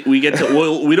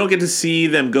don't get to see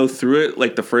them go through it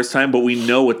like the first time, but we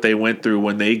know what they went through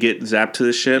when they get zapped to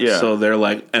the ship. Yeah. So they're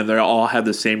like, and they all have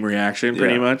the same reaction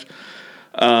pretty much.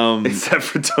 Except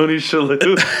for Tony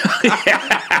Shalhoub.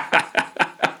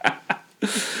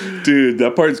 Dude,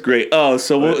 that part's great. Oh,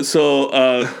 so what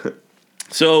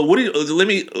do you?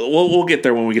 We'll get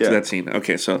there when we get to that scene.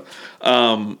 Okay, so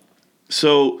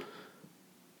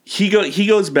he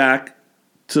goes back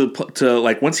to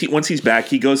like once he's back,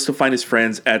 he goes to find his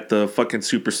friends at the fucking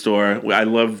superstore. I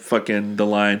love fucking the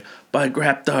line, "Buy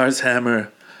Grabthar's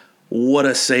hammer. What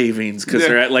a savings," because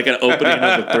they're at like an opening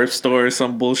of a thrift store or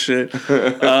some bullshit.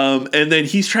 And then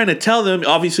he's trying to tell them,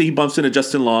 obviously he bumps into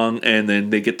Justin Long, and then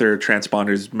they get their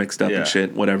transponders mixed up and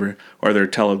shit, whatever, or their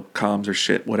telecoms or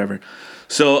shit, whatever.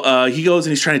 So he goes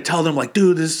and he's trying to tell them like,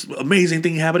 dude, this amazing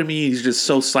thing happened to me. He's just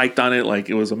so psyched on it, like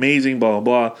it was amazing, blah,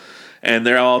 blah, blah. And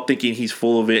they're all thinking he's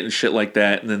full of it and shit like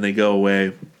that, and then they go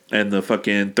away. And the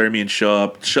fucking Thermians show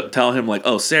up, tell him like,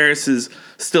 "Oh, Saris is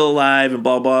still alive," and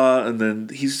blah blah. And then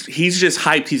he's just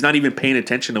hyped. He's not even paying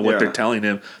attention to what they're telling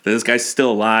him, that this guy's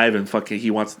still alive and fucking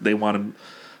they want him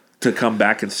to come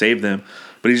back and save them.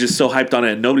 But he's just so hyped on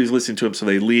it, and nobody's listening to him, so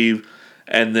they leave.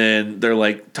 And then they're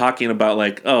like talking about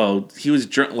like, "Oh, he was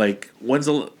drunk. Like, when's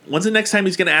the next time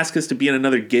he's gonna ask us to be in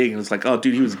another gig?" And it's like, "Oh,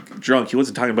 dude, he was drunk. He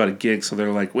wasn't talking about a gig." So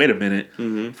they're like, "Wait a minute,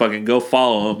 fucking go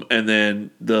follow him." And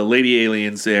then the lady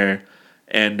alien's there,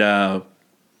 and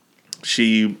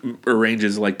she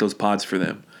arranges like those pods for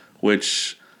them,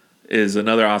 which is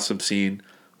another awesome scene.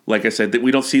 Like I said,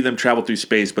 we don't see them travel through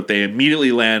space, but they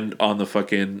immediately land on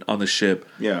the ship.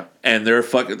 Yeah. And they're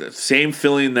fucking same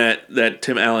feeling that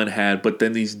Tim Allen had, but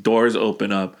then these doors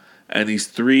open up and these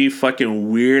three fucking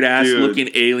weird ass looking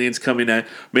aliens coming at,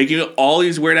 making all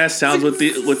these weird ass sounds with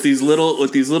these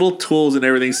little tools and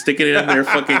everything, sticking it in their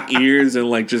fucking ears and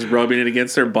like just rubbing it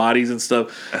against their bodies and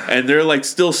stuff. And they're like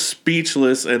still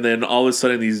speechless, and then all of a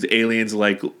sudden these aliens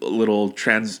like little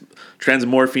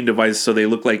transmorphing devices, so they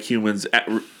look like humans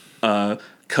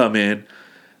come in,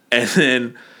 and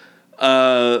then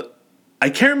I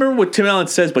can't remember what Tim Allen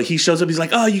says, but he shows up. He's like,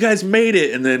 "Oh, you guys made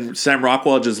it!" And then Sam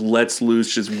Rockwell just lets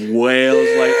loose, just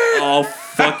wails like all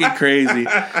fucking crazy,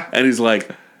 and he's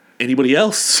like, "Anybody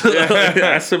else?"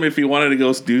 Asked him if he wanted to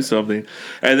go do something,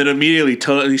 and then immediately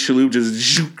Tony Shalhoub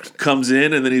just comes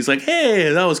in, and then he's like,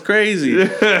 "Hey, that was crazy,"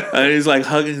 and he's like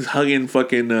hugging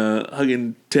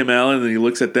Tim Allen, and he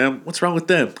looks at them. "What's wrong with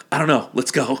them?" "I don't know. Let's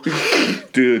go."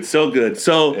 Dude, so good.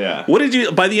 So, what did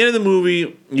you? By the end of the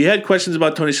movie, you had questions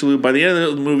about Tony Shalhoub. By the end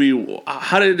of the movie,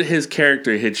 how did his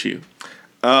character hit you?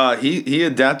 He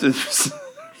adapted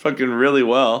fucking really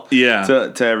well. Yeah.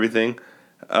 To everything.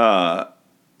 I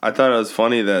thought it was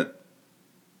funny that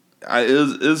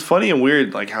it was funny and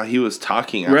weird, like how he was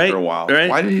talking after a while. Right.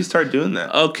 Why did he start doing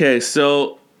that? Okay,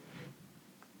 so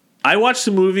I watched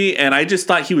the movie and I just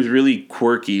thought he was really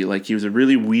quirky, like he was a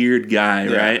really weird guy,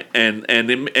 right?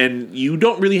 And you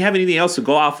don't really have anything else to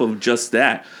go off of just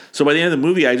that. So by the end of the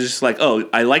movie, I just like, oh,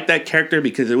 I like that character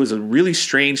because it was a really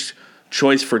strange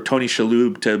choice for Tony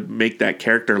Shalhoub to make that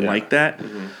character like that.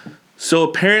 Mm-hmm. So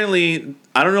apparently,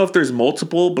 I don't know if there's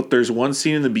multiple, but there's one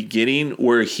scene in the beginning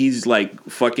where he's like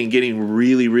fucking getting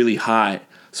really, really high.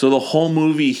 So the whole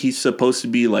movie, he's supposed to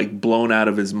be like blown out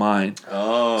of his mind.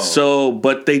 Oh. So,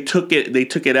 but they took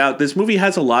it out. This movie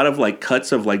has a lot of like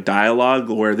cuts of like dialogue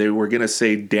where they were gonna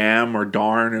say "damn" or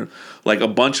 "darn," or like a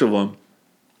bunch of them.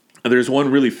 And there's one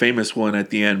really famous one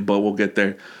at the end, but we'll get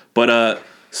there. But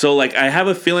so like I have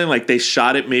a feeling like they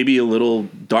shot it maybe a little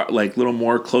dark, like a little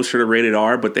more closer to rated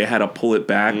R, but they had to pull it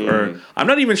back. Or I'm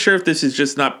not even sure if this is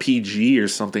just not PG or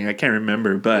something. I can't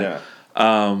remember, but.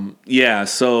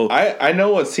 So I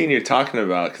know what scene you're talking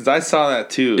about because I saw that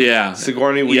too. Yeah,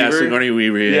 Sigourney Weaver. Yeah, Sigourney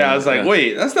Weaver. Yeah, I was like,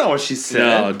 wait, that's not what she said.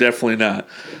 No, definitely not.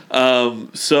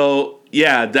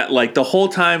 That like the whole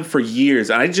time for years,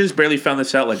 and I just barely found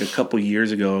this out like a couple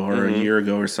years ago or a year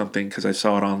ago or something because I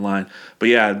saw it online. But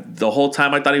yeah, the whole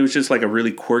time I thought he was just like a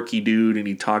really quirky dude and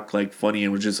he talked like funny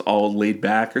and was just all laid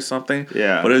back or something.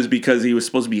 Yeah, but it was because he was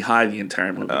supposed to be high the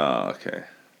entire movie. Oh, okay.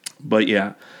 But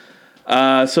yeah.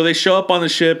 So they show up on the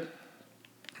ship,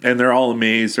 and they're all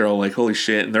amazed. They're all like, "Holy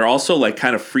shit!" And they're also like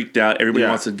kind of freaked out. Everybody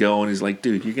wants to go, and he's like,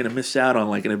 "Dude, you're gonna miss out on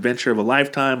like an adventure of a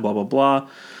lifetime." Blah blah blah.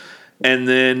 And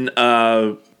then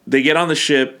they get on the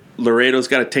ship. Laredo's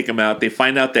got to take them out. They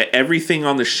find out that everything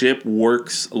on the ship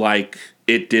works like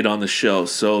it did on the show.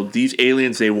 So these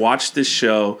aliens, they watched this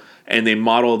show and they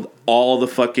modeled all the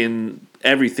fucking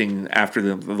everything after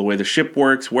them, the way the ship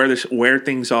works, where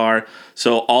things are.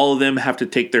 So all of them have to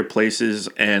take their places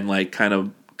and like kind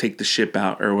of take the ship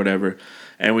out or whatever.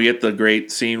 And we get the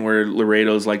great scene where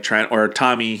Laredo's like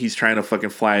Tommy, he's trying to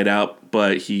fucking fly it out,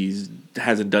 but he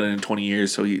hasn't done it in 20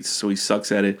 years, so he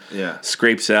sucks at it. Yeah.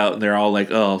 Scrapes out, and they're all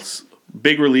like, oh,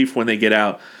 big relief when they get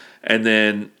out. And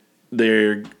then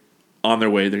they're on their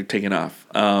way, they're taking off.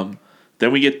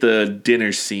 Then we get the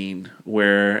dinner scene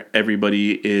where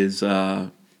everybody's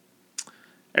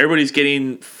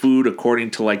getting food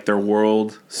according to like their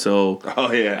world. So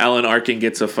Alan Arkin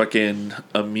gets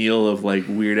a meal of like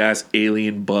weird ass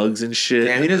alien bugs and shit.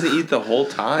 Damn, he doesn't eat the whole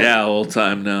time. Yeah, the whole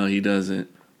time. No, he doesn't.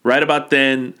 Right about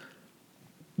then,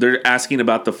 they're asking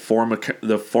about the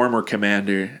former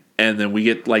commander, and then we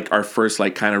get like our first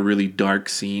like kind of really dark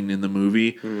scene in the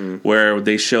movie where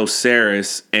they show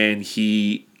Saris and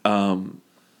he's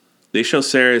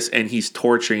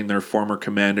torturing their former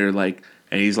commander, like,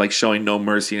 and he's like showing no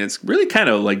mercy, and it's really kind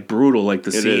of like brutal, like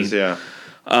the scene. It is, yeah.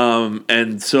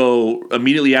 And so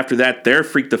immediately after that, they're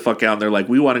freaked the fuck out, and they're like,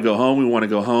 "We want to go home. We want to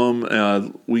go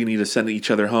home. We need to send each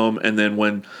other home." And then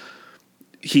when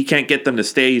he can't get them to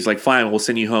stay, he's like, "Fine, we'll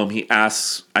send you home." He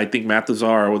asks, I think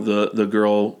Mathazar, the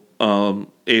girl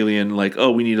alien, like,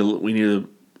 "Oh, we need to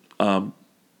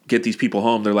get these people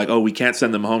home." They're like, "Oh, we can't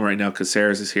send them home right now because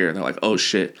Saris is here." And they're like, "Oh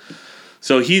shit."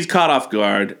 So he's caught off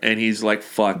guard, and he's like,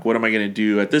 fuck, what am I going to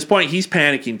do? At this point, he's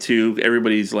panicking too.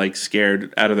 Everybody's like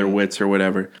scared out of their wits or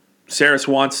whatever. Saris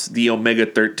wants the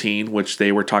Omega-13, which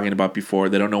they were talking about before.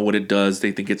 They don't know what it does.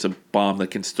 They think it's a bomb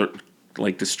that can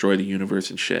destroy the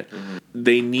universe and shit. Mm-hmm.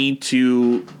 They need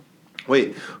to...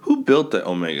 Wait, who built the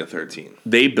Omega-13?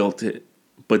 They built it,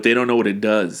 but they don't know what it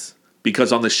does.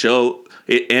 Because on the show...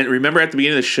 And remember at the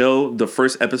beginning of the show, the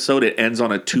first episode, it ends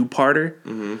on a two-parter?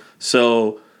 Mm-hmm.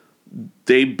 So...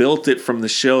 They built it from the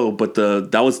show, but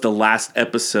that was the last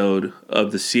episode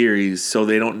of the series, so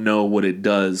they don't know what it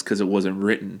does because it wasn't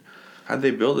written. How'd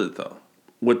they build it, though?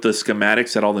 With the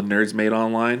schematics that all the nerds made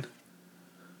online.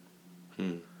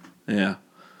 Yeah.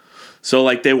 So,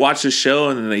 like, they watched the show,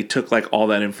 and then they took, like, all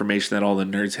that information that all the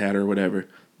nerds had or whatever.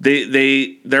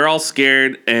 They're all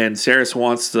scared, and Saris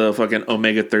wants the fucking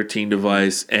Omega-13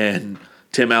 device, and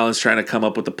Tim Allen's trying to come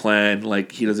up with a plan.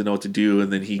 Like, he doesn't know what to do,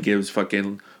 and then he gives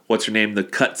fucking... What's her name? The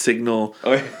cut signal.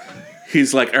 Oh, yeah.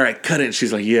 He's like, all right, cut it. And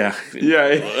she's like, yeah. And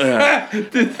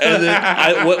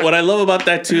then what I love about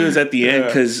that too is at the end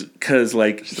because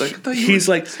like he's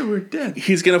like so we're dead.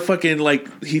 He's gonna fucking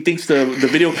like he thinks the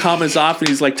video comm is off and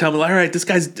he's like telling me like, all right, this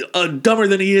guy's dumber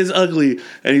than he is ugly,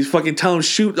 and he's fucking telling him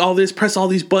shoot all this, press all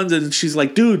these buttons, and she's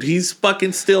like, dude, he's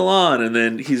fucking still on, and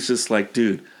then he's just like,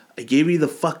 dude. I gave you the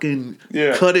fucking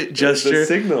cut it gesture. The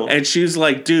signal. And she's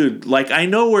like, dude, like, I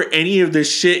know where any of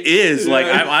this shit is. Like,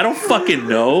 I don't fucking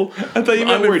know. I thought you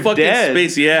meant we're fucking dead.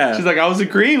 Space. Yeah. She's like, I was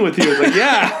agreeing with you. I was like,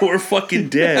 yeah. We're fucking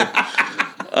dead.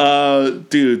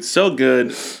 Dude, so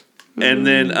good. And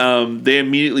then they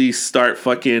immediately start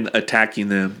fucking attacking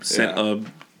them.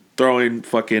 Throwing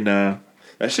fucking...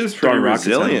 That shit's pretty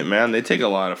resilient, man. They take a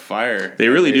lot of fire. They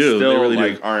really do. Still, they really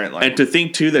like, do. Aren't like, and to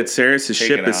think too that Saris'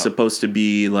 ship is supposed to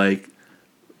be like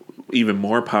even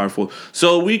more powerful.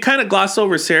 So we kind of gloss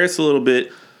over Saris a little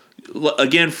bit.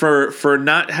 Again, for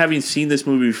not having seen this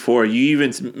movie before, you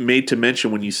even made to mention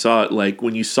when you saw it, like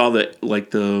when you saw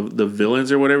the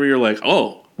villains or whatever, you're like,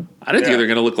 oh, I didn't think they're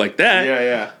gonna look like that.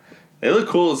 Yeah. They look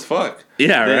cool as fuck.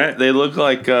 Yeah, right. They look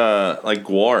like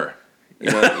Gwar. You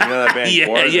know that band?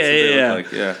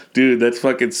 Yeah. Dude, that's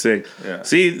fucking sick. Yeah.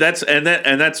 See, that's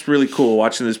really cool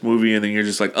watching this movie, and then you're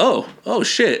just like, oh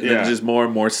shit. And then just more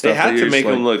and more stuff. They had to make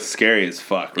them look scary as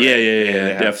fuck. Right?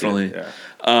 Yeah, definitely.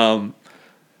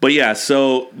 But yeah,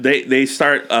 so they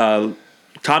start.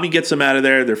 Tommy gets them out of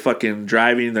there. They're fucking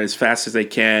driving as fast as they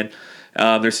can.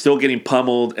 They're still getting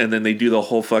pummeled, and then they do the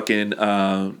whole fucking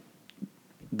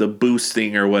the boost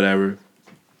thing or whatever.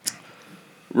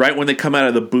 Right when they come out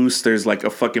of the boost, there's like a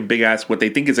fucking big ass, what they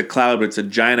think is a cloud, but it's a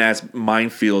giant ass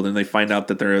minefield, and they find out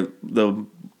that the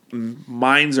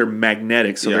mines are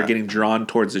magnetic, so they're getting drawn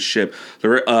towards the ship.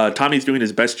 Tommy's doing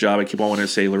his best job. I keep on wanting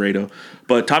to say Laredo,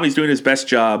 but Tommy's doing his best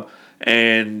job,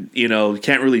 and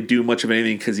can't really do much of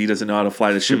anything because he doesn't know how to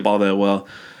fly the ship all that well.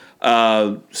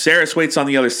 Saris waits on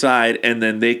the other side, and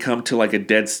then they come to like a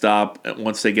dead stop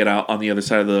once they get out on the other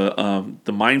side of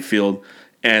the minefield,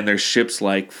 and their ship's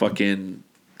like fucking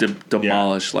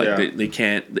demolished. They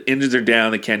can't. The engines are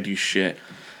down. They can't do shit.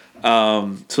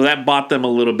 So that bought them a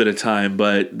little bit of time,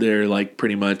 but they're like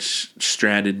pretty much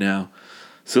stranded now.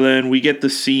 So then we get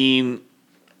the scene.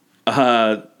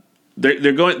 The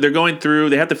they're going through.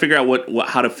 They have to figure out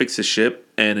how to fix the ship,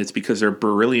 and it's because their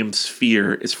beryllium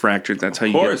sphere is fractured. That's how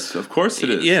of course it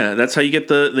is. Yeah, that's how you get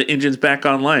the engines back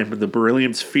online. But the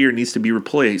beryllium sphere needs to be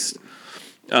replaced.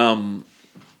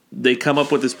 They come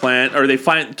up with this plan, or they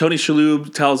find Tony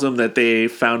Shalhoub tells them that they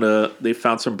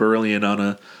found some beryllium on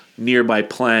a nearby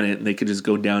planet, and they could just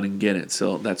go down and get it.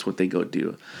 So that's what they go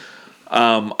do.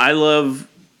 I love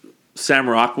Sam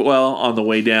Rockwell on the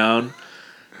way down.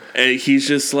 And he's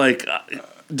just like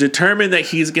determined that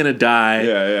he's gonna die.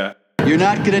 Yeah. You're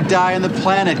not gonna die on the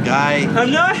planet, guy. I'm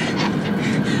not?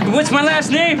 What's my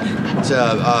last name? It's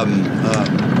I don't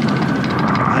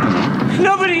know.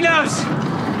 Nobody knows.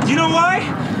 You know why?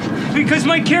 Because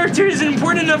my character isn't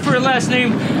important enough for a last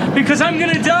name. Because I'm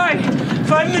gonna die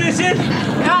 5 minutes in.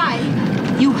 Guy,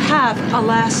 you have a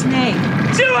last name.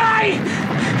 Do I?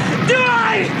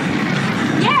 Yes.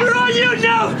 For all you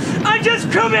know, I'm just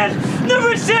crewman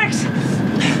number 6.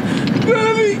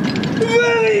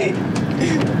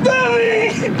 Bobby!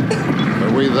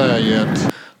 Are we there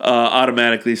yet?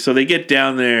 Automatically. So they get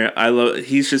down there.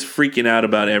 He's just freaking out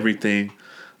about everything.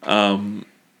 Tony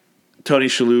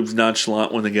Shalhoub's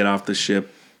nonchalant when they get off the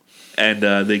ship. And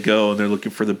they go and they're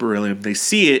looking for the beryllium. They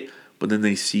see it, but then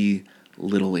they see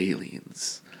little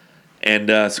aliens. And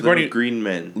Little green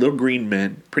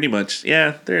men. Pretty much.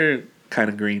 Yeah, they're kind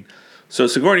of green. So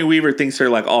Sigourney Weaver thinks they're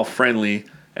like all friendly,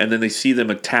 and then they see them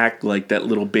attack like that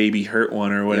little baby hurt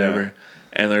one or whatever. Yeah.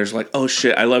 And there's like, oh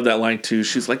shit, I love that line too.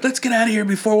 She's like, let's get out of here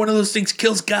before one of those things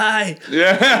kills Guy.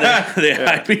 Yeah. They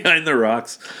hide behind the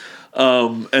rocks.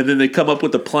 And then they come up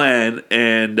with a plan,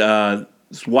 and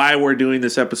it's why we're doing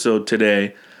this episode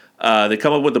today. They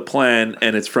come up with a plan,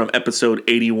 and it's from episode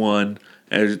 81.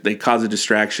 And they cause a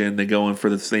distraction. They go in for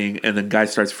the thing, and then Guy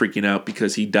starts freaking out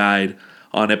because he died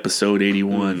on episode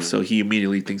 81. So he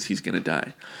immediately thinks he's going to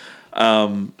die.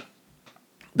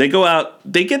 They go out.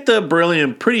 They get the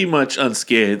beryllium pretty much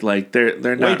unscathed. Like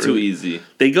they're not way too easy.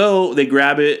 They go. They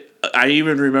grab it. I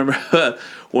even remember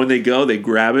when they go. They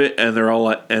grab it, and they're all.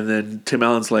 And then Tim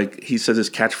Allen's like, he says his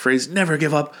catchphrase: "Never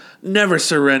give up, never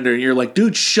surrender." And you're like,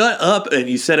 dude, shut up. And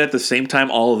you said at the same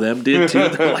time, all of them did too.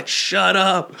 They're like, shut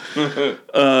up.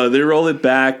 They roll it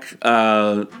back.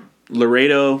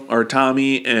 Laredo or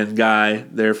Tommy and Guy,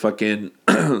 they're fucking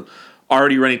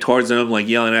already running towards them, like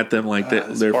yelling at them, like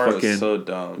they're fucking so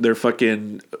dumb. They're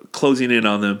fucking closing in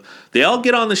on them. They all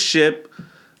get on the ship.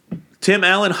 Tim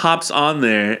Allen hops on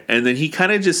there, and then he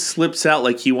kind of just slips out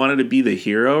like he wanted to be the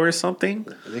hero or something.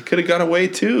 They could have got away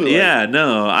too. Yeah,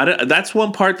 no, that's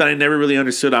one part that I never really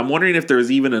understood. I'm wondering if there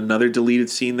was even another deleted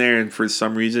scene there, and for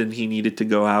some reason he needed to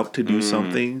go out to do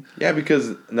something. Yeah,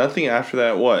 because nothing after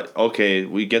that. What? Okay,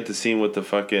 we get the scene with the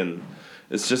fucking.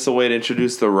 It's just a way to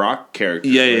introduce the Rock character.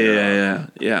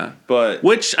 Yeah. But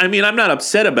which, I mean, I'm not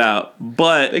upset about,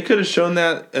 but they could have shown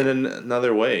that in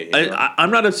another way. I'm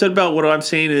not upset about. What I'm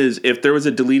saying is, if there was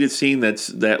a deleted scene there's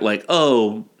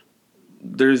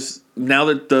now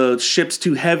that the ship's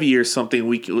too heavy or something,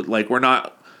 we could, like, we're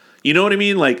not. You know what I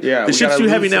mean? Like, the ship's too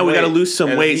heavy now. We got to lose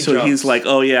some weight. So he's like,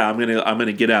 "Oh yeah, I'm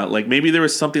gonna get out." Like, maybe there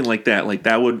was something like that. Like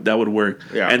that would work.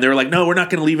 Yeah. And they're like, "No, we're not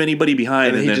gonna leave anybody behind."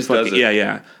 And then he just does it.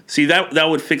 Yeah. See, that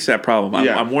would fix that problem.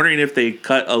 I'm wondering if they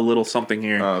cut a little something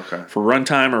here for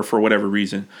runtime or for whatever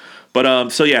reason.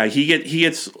 But so yeah, he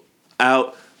gets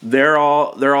out. They're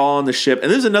all on the ship.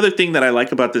 And there's another thing that I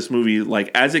like about this movie.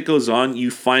 Like, as it goes on, you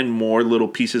find more little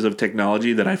pieces of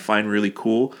technology that I find really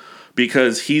cool.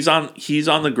 Because he's on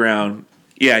the ground.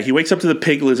 Yeah, he wakes up to the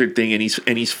pig lizard thing, and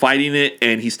he's fighting it,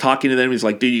 and he's talking to them. He's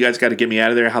like, dude, you guys got to get me out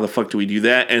of there. How the fuck do we do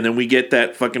that? And then we get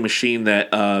that fucking machine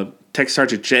that Tech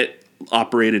Sergeant Jet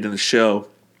operated in the show.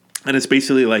 And it's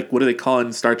basically like, what do they call it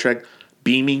in Star Trek?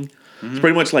 Beaming. Mm-hmm. It's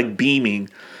pretty much like beaming.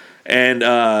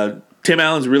 And Tim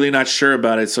Allen's really not sure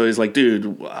about it, so he's like,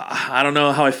 dude, I don't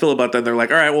know how I feel about that. And they're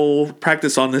like, all right, well, we'll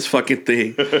practice on this fucking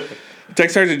thing. Tech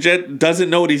Sergeant Jet doesn't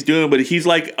know what he's doing, but he's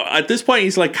like, at this point,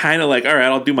 he's like, kind of like, all right,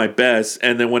 I'll do my best.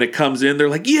 And then when it comes in, they're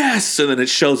like, yes. And then it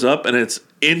shows up, and it's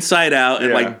inside out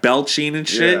and like belching and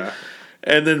shit. Yeah.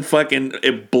 And then fucking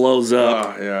it blows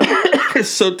up. Oh, yeah.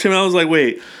 So Tim Allen's like,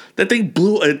 wait, that thing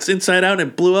it's inside out and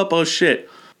it blew up. Oh shit.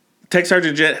 Tech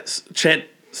Sergeant Jet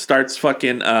starts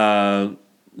fucking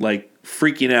like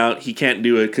freaking out. He can't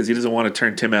do it because he doesn't want to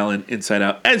turn Tim Allen inside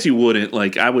out. As you wouldn't.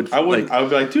 Like I would be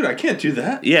like, dude, I can't do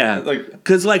that. Yeah, like,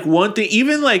 because like one thing,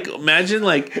 even like imagine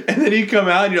like, and then you come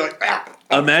out and you're like,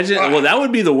 imagine. Well, that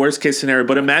would be the worst case scenario.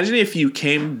 But imagine if you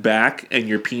came back and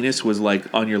your penis was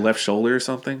like on your left shoulder or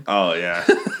something. Oh yeah,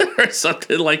 or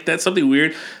something like that, something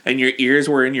weird, and your ears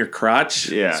were in your crotch.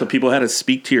 Yeah, so people had to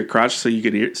speak to your crotch so you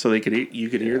could hear, you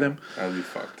could hear them. That'd be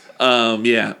fucked.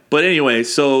 Yeah, but anyway,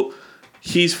 so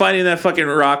he's fighting that fucking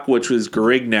rock, which was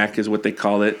Garignac is what they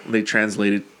call it. They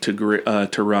translate it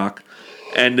to rock.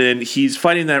 And then he's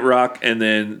fighting that rock, and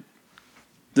then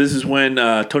this is when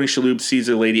Tony Shalhoub sees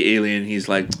a lady alien. He's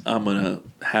like, I'm gonna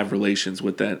have relations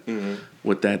with that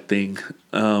thing.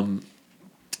 And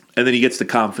then he gets the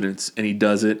confidence, and he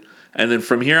does it. And then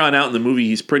from here on out in the movie,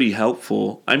 he's pretty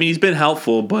helpful. I mean, he's been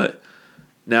helpful, but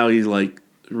now he's like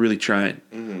really trying.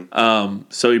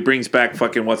 So he brings back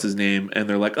fucking what's his name, and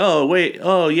they're like, oh wait,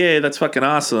 oh yeah, that's fucking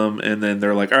awesome. And then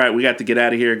they're like, all right, we got to get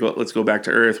out of here. Let's go back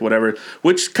to Earth, whatever.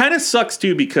 Which kind of sucks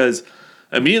too, because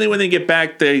immediately when they get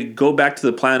back, they go back to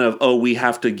the plan of, oh, we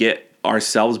have to get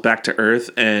ourselves back to Earth,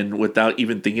 and without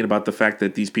even thinking about the fact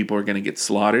that these people are going to get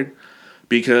slaughtered.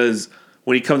 Because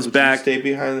when he comes back, you stay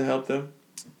behind and help them.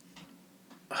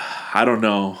 I don't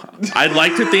know. I'd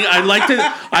like to think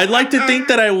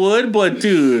that I would, but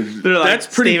dude, They're like, that's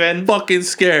pretty Steven, fucking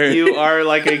scary. You are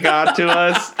like a god to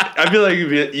us. I feel like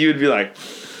you'd be like,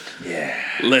 yeah,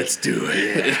 let's do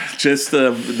it. Yeah. Just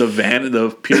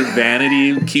the pure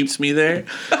vanity keeps me there.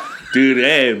 Dude,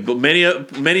 hey, but many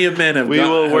of men have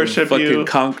will worship you.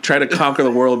 Try to conquer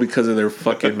the world because of their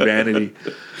fucking vanity.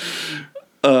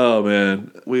 Oh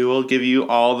man, we will give you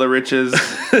all the riches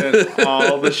and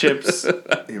all the ships.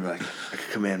 You're like, I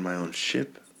could command my own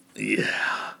ship. Yeah,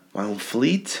 my own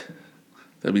fleet.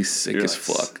 That'd be sick as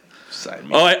fuck. Sign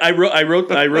me. Oh, I wrote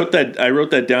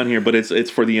that down here, but it's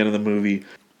for the end of the movie.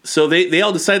 So they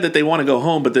all decide that they want to go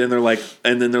home, but then they're like,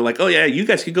 oh yeah, you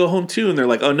guys could go home too, and they're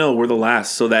like, oh no, we're the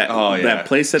last. So that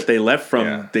place that they left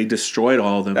from, they destroyed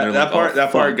all of them. That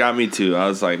part got me too. I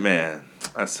was like, man,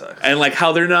 that sucks. And like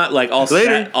how they're not like all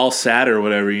sad or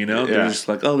whatever, you know? They're just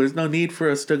like, oh, there's no need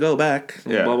for us to go back.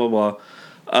 Yeah. Blah blah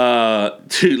blah.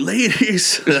 Dude,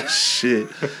 ladies, shit.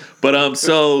 But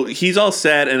so he's all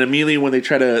sad, and immediately when they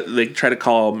try to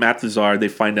call Mathazar, they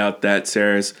find out that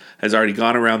Saris has already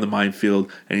gone around the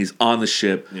minefield and he's on the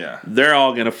ship. Yeah, they're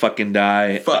all gonna fucking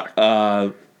die. Fuck.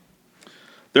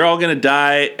 They're all gonna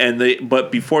die, but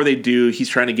before they do, he's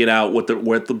trying to get out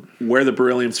where the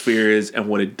beryllium sphere is and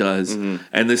what it does. Mm-hmm.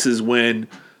 And this is when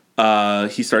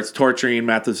he starts torturing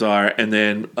Mathazar, and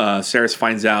then Saris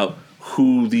finds out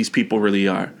who these people really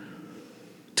are.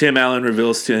 Tim Allen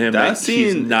reveals to him that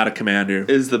he's not a commander.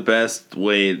 Is the best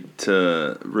way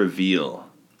to reveal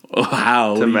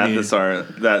how to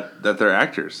Mathazar that they're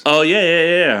actors. Oh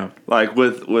yeah. Like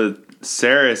with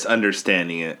Saris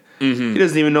understanding it, he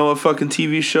doesn't even know what fucking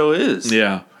TV show is.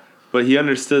 Yeah, but he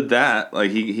understood that. Like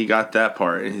he got that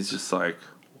part, and he's just like,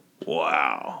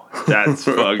 wow, that's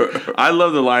fuck. I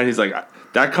love the line. He's like,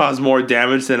 that caused more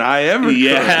damage than I ever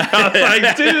could. I was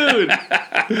like, dude.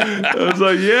 I was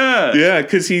like, yeah. Yeah,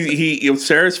 because he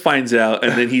Saris finds out,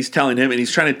 and then he's telling him, and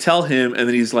he's trying to tell him, and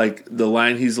then he's like, the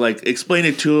line, he's like, explain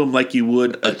it to him like you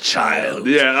would a child.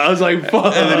 Yeah, I was like,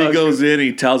 fuck. And then he goes in, and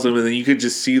he tells him, and then you could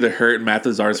just see the hurt in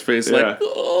Mathazar's face, like,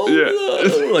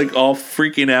 no, like all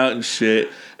freaking out and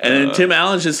shit. And then Tim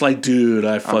Allen's just like, dude,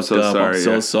 I fucked up. I'm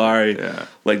so sorry. Yeah.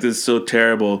 Like, this is so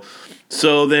terrible.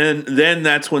 So then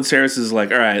that's when Saris is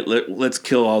like, all right, let's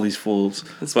kill all these fools.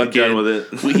 Let's be done with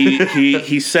it.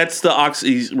 he sets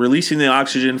he's releasing the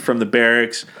oxygen from the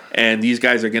barracks, and these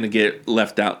guys are gonna get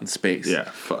left out in space. Yeah,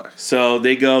 fuck. So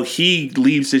they go. He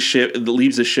leaves the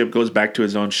ship, goes back to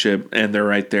his own ship, and they're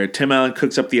right there. Tim Allen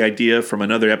cooks up the idea from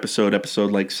another episode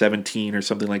like 17 or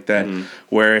something like that,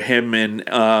 where him and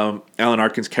Alan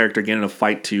Arkin's character get in a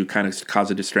fight to kind of cause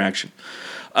a distraction.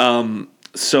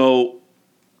 So.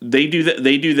 They do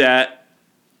that.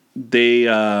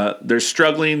 They're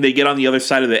struggling. They get on the other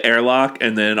side of the airlock,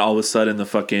 and then all of a sudden the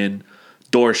fucking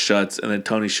door shuts, and then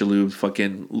Tony Shalhoub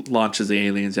fucking launches the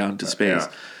aliens out into space.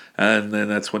 And then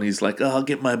that's when he's like, "Oh, I'll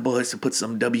get my boys to put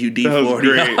some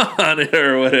WD-40 on it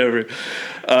or whatever."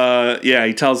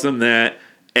 He tells them that,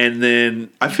 and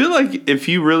then I feel like if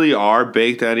you really are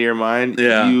baked out of your mind,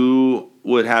 you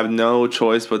would have no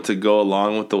choice but to go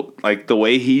along with the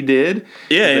way he did.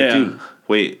 Yeah. Dude,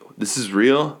 wait, this is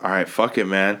real? All right, fuck it,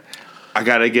 man. I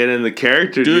gotta get in the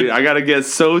character, dude. I gotta get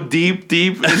so deep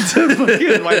into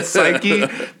fucking my psyche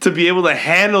to be able to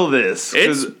handle this.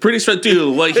 It's pretty stressful,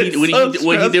 dude. What he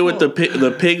did with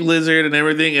the pig lizard and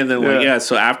everything, and then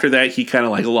so after that he kind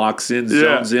of like locks in,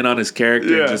 zones in on his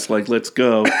character, and just like, let's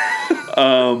go.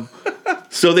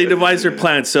 So they devise their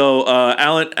plan. So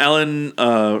Alan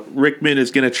Rickman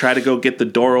is gonna try to go get the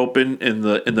door open in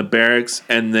the barracks,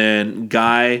 and then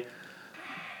Guy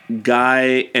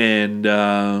and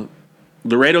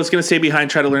Laredo's going to stay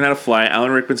behind, try to learn how to fly. Alan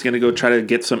Rickman's going to go try to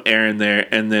get some air in there,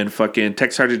 and then fucking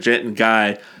Tech Sergeant Jet and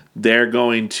Guy, they're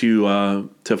going to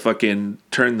fucking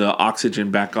turn the oxygen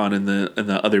back on in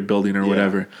the other building or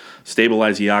whatever,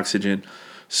 stabilize the oxygen.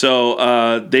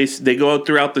 So they go out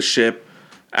throughout the ship.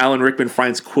 Alan Rickman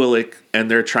finds Quillick,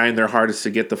 and they're trying their hardest to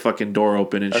get the fucking door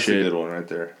open and That's shit. a good one right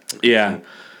there. Yeah.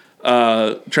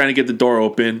 Trying to get the door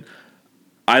open.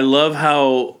 I love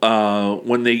how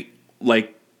when they,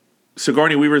 like,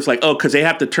 Sigourney Weaver's like, oh, because they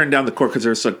have to turn down the core because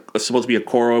there's supposed to be a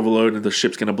core overload and the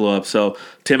ship's going to blow up. So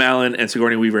Tim Allen and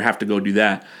Sigourney Weaver have to go do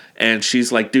that. And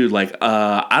she's like, dude, like,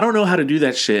 I don't know how to do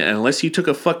that shit. And unless you took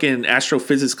a fucking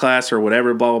astrophysics class or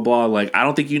whatever, blah, blah, blah. Like, I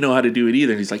don't think you know how to do it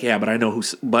either. And he's like, yeah, but I know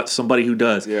somebody who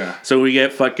does. Yeah. So we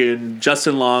get fucking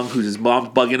Justin Long, who's his mom's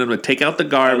bugging him to take out the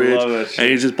garbage. I love that shit. And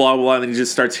he just blah, blah, blah. And then he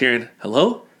just starts hearing,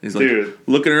 hello? He's like, Dude.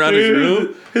 looking around his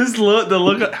room. The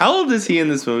look. How old is he in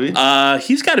this movie?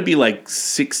 He's got to be like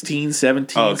 16,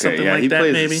 17, something like he that,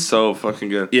 plays maybe. so fucking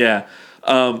good. Yeah.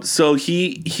 So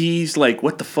he's like,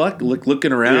 what the fuck?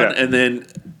 Looking around, Yeah. and then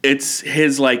it's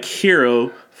his like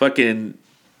hero, fucking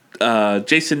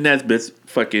Jason Nesbitt's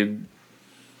fucking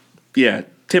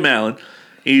Tim Allen.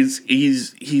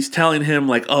 He's telling him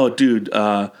like, oh, dude.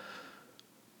 At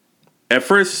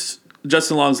first,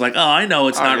 Justin Long's like, oh, I know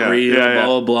it's not real, blah,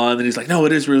 blah, blah. And then he's like, no,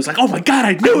 it is real. It's like, oh my God,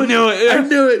 I knew it. I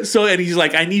knew it. So, and he's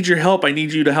like, I need your help. I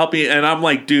need you to help me. And I'm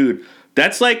like, dude,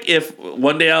 that's like if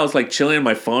one day I was like chilling and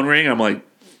my phone rang. I'm like,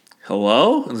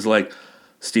 hello? And it's like,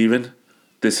 Steven,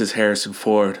 this is Harrison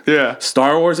Ford. Yeah.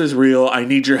 Star Wars is real. I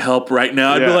need your help right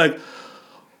now. I'd be Yeah. like,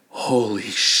 holy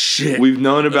shit. We've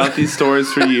known about these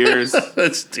stories for years.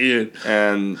 That's, dude.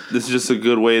 And this is just a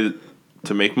good way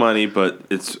to make money, but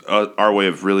it's our way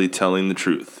of really telling the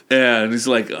truth. Yeah, and he's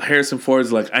like, Harrison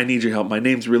Ford's like, I need your help. My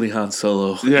name's really Han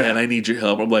Solo. Yeah. And I need your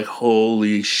help. I'm like,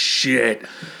 holy shit.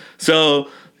 So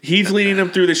he's leading them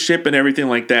through the ship and everything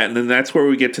like that. And then that's where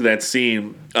we get to that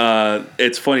scene.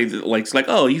 It's funny, like, it's like,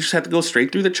 oh, you just have to go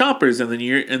straight through the choppers and then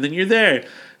you're there.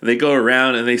 And they go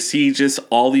around and they see just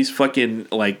all these fucking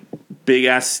like big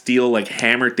ass steel like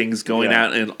hammer things going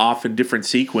out and off in different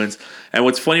sequence. And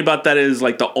what's funny about that is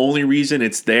like the only reason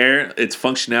it's there, its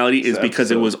functionality, is because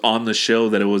it was on the show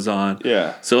that it was on.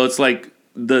 Yeah. So it's like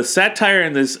the satire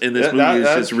in this movie is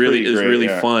just really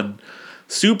fun,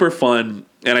 super fun,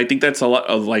 and I think that's a lot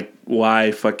of like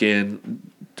why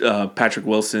fucking Patrick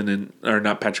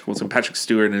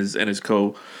Stewart and his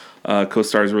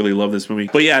co-stars really love this movie.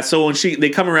 But yeah, so when they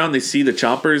come around, they see the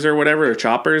choppers or whatever, or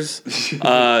choppers.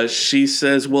 She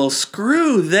says, "Well,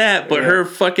 screw that," but her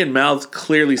fucking mouth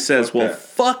clearly says,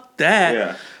 fuck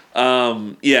that."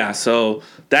 Yeah. So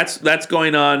that's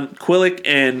going on. Quillick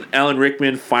and Alan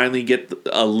Rickman finally get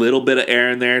a little bit of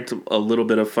air in there, a little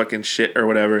bit of fucking shit or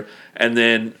whatever, and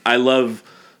then I love.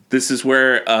 This is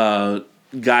where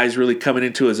Guy's really coming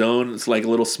into his own. It's like a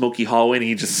little smoky hallway, and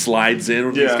he just slides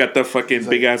in. He's got the fucking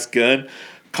big ass gun,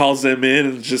 calls them in,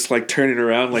 and just like turning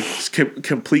around like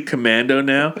complete commando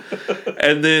now.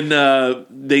 And then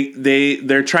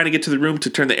they're trying to get to the room to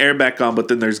turn the air back on, but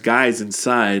then there's guys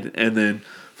inside, and then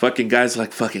fucking Guy's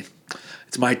like, fuck it.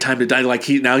 It's my time to die. Like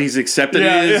he's accepted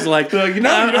it. He's like,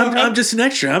 I'm just an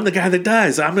extra. I'm the guy that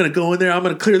dies. I'm gonna go in there. I'm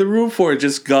gonna clear the room for it.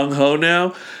 Just gung ho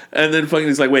now. And then fucking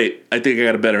he's like, wait, I think I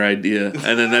got a better idea.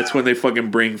 And then that's when they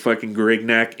fucking bring fucking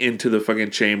Grignac into the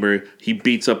fucking chamber. He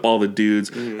beats up all the dudes,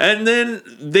 and then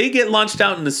they get launched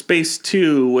out into space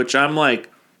too. Which I'm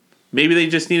like, maybe they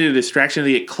just needed a distraction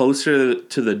to get closer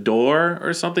to the door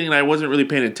or something. And I wasn't really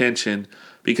paying attention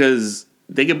because.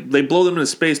 They blow them into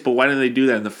space, but why didn't they do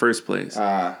that in the first place?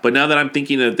 But now that I'm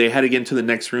thinking that they had to get into the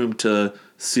next room to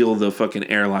seal the fucking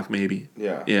airlock, maybe.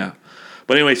 Yeah.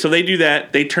 But anyway, so they do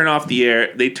that. They turn off the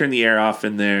air. They turn the air off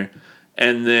in there,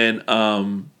 and then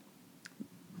Alan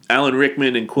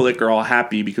Rickman and Quillick are all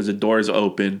happy because the door is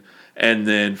open. And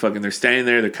then fucking they're standing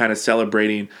there. They're kind of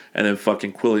celebrating, and then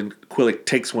fucking Quillick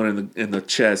takes one in the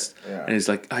chest, and he's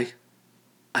like,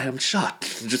 I am shot.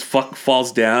 Just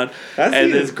falls down. That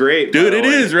scene is great, dude. It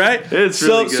is, right? It's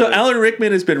really good. So Alan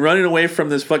Rickman has been running away from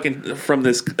this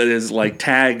his like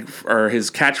tag or his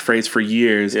catchphrase for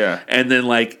years. Yeah. And then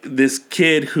like this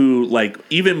kid who like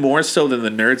even more so than the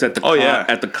nerds at the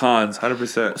at the cons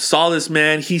 100% saw this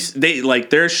man.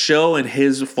 Their show and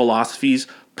his philosophies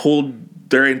pulled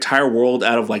their entire world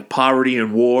out of like poverty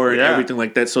and war and everything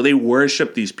like that. So they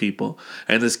worship these people.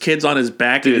 And this kid's on his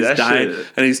back and he's dying.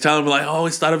 And he's telling him like, oh,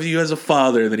 always thought of you as a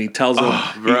father. Then he tells him,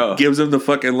 he gives him the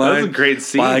fucking line. That was a great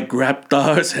scene. By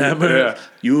Grabthar's hammer.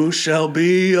 "You shall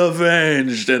be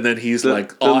avenged," and then he's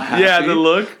like all happy. Yeah, the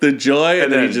look, the joy,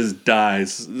 and then he then- just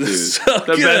dies. dude, So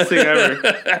the good. best thing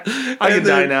ever. I can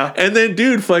die now. And then,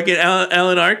 dude, fucking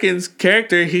Alan Arkin's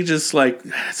character, he just like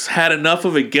has had enough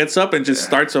of it, gets up and just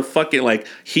starts a fucking like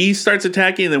he starts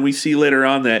attacking, and then we see later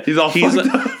on that He's all fucked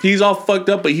up. He's all fucked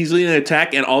up, but he's leading an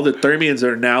attack, and all the Thermians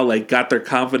are now like got their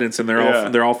confidence, and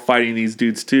they're all fighting these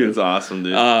dudes too. It's awesome,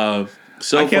 dude.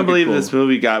 So I can't believe cool. this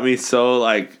movie got me so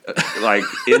like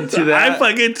into that. I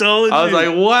fucking told you. I was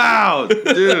like, wow,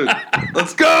 dude,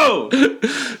 let's go.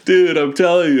 Dude, I'm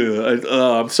telling you,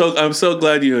 I'm so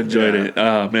glad you enjoyed it.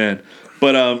 Oh man,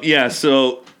 but yeah,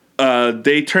 so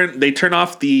they turn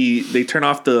off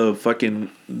the fucking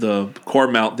the core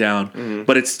meltdown,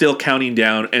 but it's still counting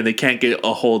down, and they can't get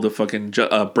a hold of fucking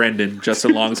Brendan,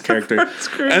 Justin Long's character,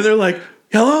 and they're like,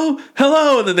 hello,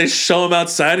 and then they show him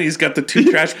outside, and he's got the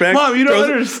 2 trash bags. Mom, you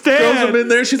don't understand. Throws them in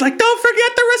there. She's like, don't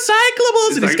forget the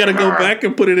recyclables, and he's got to go back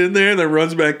and put it in there, and then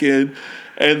runs back in.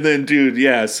 And then, dude,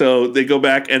 yeah, so they go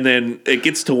back, and then it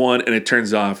gets to 1, and it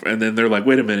turns off. And then they're like,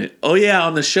 wait a minute. Oh, yeah,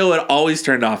 on the show, it always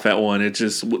turned off at 1. It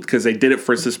just, because they did it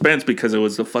for suspense because it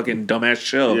was a fucking dumbass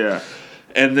show. Yeah.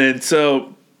 And then,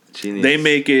 so Genius. they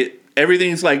make it,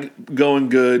 everything's like going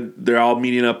good. They're all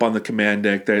meeting up on the command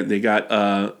deck. They got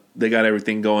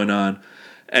everything going on.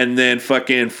 And then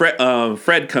fucking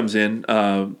Fred comes in,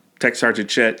 Tech Sergeant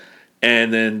Chet.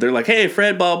 And then they're like, hey,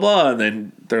 Fred, blah, blah. And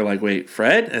then they're like, wait,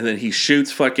 Fred? And then he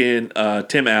shoots fucking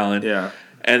Tim Allen. Yeah.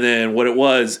 And then what it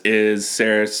was is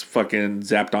Saris fucking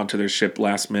zapped onto their ship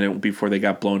last minute before they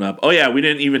got blown up. Oh, yeah, we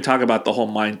didn't even talk about the whole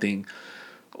mine thing.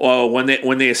 Well, when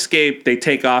they escape, they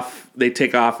take off,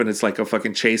 and it's like a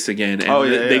fucking chase again.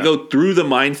 And they go through the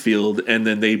minefield, and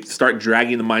then they start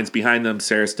dragging the mines behind them.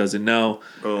 Saris doesn't know.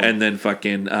 Oh. And then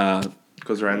fucking...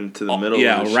 goes right into the middle.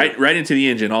 Yeah, of the right into the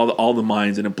engine, all the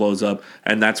mines, and it blows up,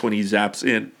 and that's when he zaps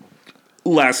in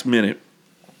last minute,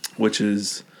 which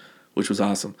was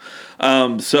awesome.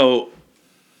 So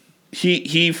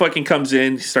he fucking comes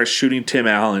in, he starts shooting Tim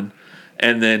Allen,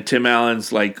 and then Tim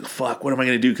Allen's like, "Fuck, what am I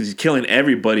gonna do?" Because he's killing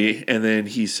everybody, and then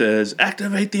he says,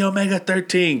 "Activate the Omega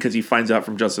 13," because he finds out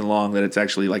from Justin Long that it's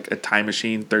actually like a time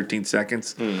machine, 13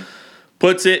 seconds.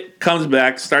 Puts it, comes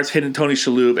back, starts hitting Tony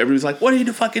Shalhoub. Everybody's like, what are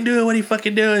you fucking doing? What are you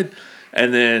fucking doing?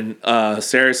 And then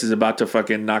Saris is about to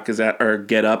fucking knock his ass or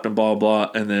get up and blah,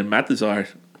 blah. And then Mathazar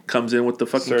comes in with the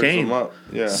fucking Serves cane. him up.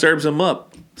 Yeah. Serves him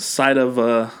up. Side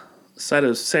of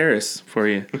Saris for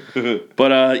you.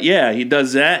 But yeah, he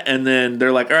does that. And then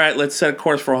they're like, all right, let's set a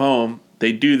course for home.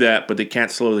 They do that, but they can't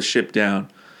slow the ship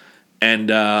down. And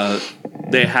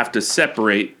they have to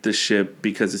separate the ship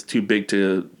because it's too big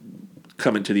to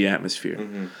come into the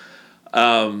atmosphere.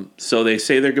 So they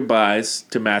say their goodbyes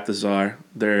to Mathazar.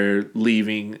 They're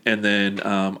leaving, and then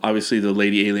obviously the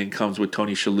lady alien comes with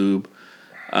Tony Shalhoub.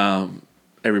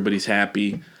 Everybody's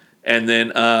happy, and then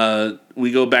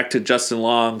we go back to Justin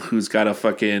Long, who's got to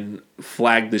fucking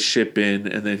flag the ship in,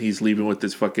 and then he's leaving with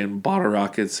his fucking bottle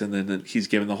rockets, and then he's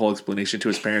giving the whole explanation to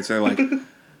his parents. And they're like,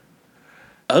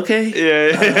 "Okay,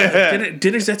 Yeah.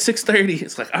 dinner's at 6:30."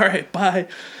 It's like, all right, bye.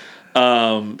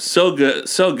 So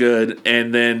good.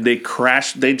 And then they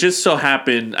crash. They just so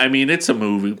happen. I mean, it's a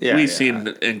movie. We've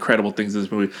seen incredible things in this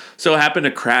movie. So happen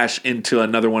to crash into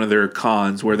another one of their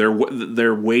cons where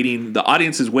they're waiting. The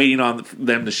audience is waiting on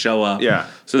them to show up. Yeah.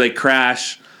 So they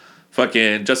crash.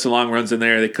 Fucking Justin Long runs in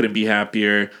there. They couldn't be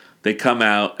happier. They come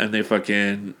out and they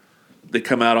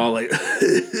come out all like,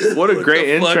 What a great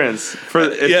entrance for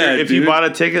if you bought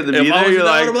a ticket to be there. You're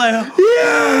like,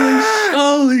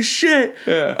 holy shit!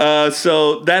 Yeah.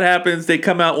 So that happens. They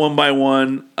come out one by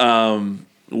one.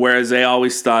 Whereas they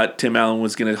always thought Tim Allen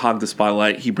was gonna hog the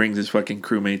spotlight. He brings his fucking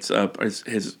crewmates up,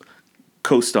 his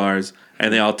co-stars,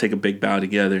 and they all take a big bow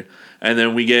together. And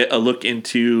then we get a look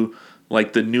into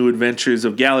like the new adventures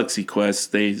of Galaxy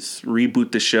Quest. They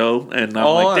reboot the show, and I'm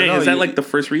like, dang, is that like the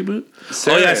first reboot?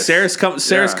 Saris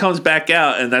comes back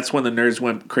out, and that's when the nerds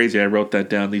went crazy. I wrote that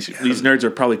down. These nerds are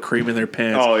probably creaming their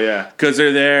pants. Oh yeah, because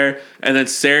they're there, and then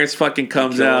Saris fucking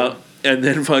comes out, and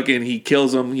then fucking he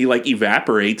kills them. He like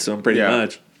evaporates them pretty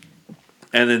much,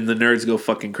 and then the nerds go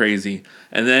fucking crazy,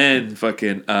 and then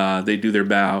fucking they do their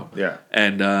bow. Yeah,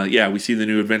 and we see the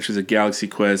new adventures of Galaxy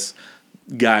Quest.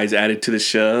 Guys added to the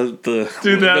show.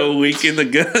 The week in the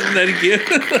gun that he gave.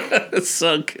 It's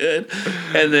so good.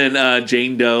 And then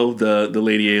Jane Doe, the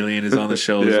lady alien, is on the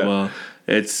show as well.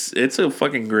 It's a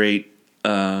fucking great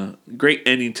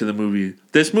ending to the movie.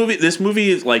 This movie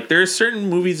is like, there are certain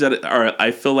movies that are,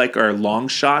 I feel like, are long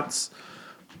shots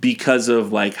because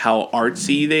of like how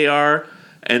artsy they are,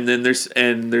 and then there's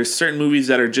certain movies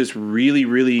that are just really,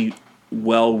 really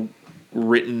well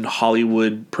written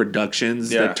Hollywood productions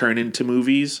that turn into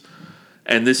movies.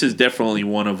 And this is definitely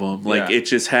one of them. Like, it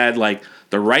just had, like,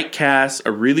 the right cast,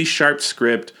 a really sharp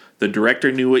script. The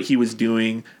director knew what he was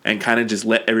doing and kind of just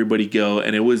let everybody go.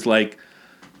 And it was, like,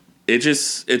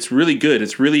 it's really good.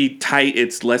 It's really tight.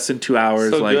 It's less than 2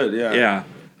 hours. So like, good, yeah. Yeah.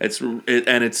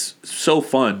 It's so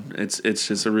fun. It's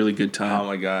just a really good time. Oh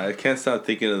my god, I can't stop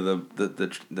thinking of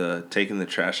the taking the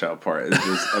trash out part. It's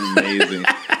just amazing.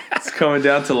 It's coming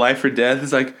down to life or death.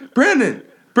 It's like, Brandon.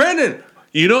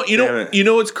 You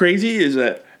know what's crazy is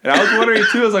that. And I was wondering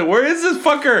too. I was like, "Where is this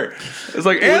fucker?" It's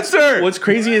like, answer. What's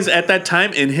crazy is at that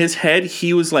time in his head,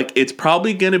 he was like, "It's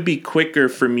probably gonna be quicker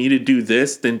for me to do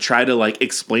this than try to like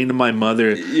explain to my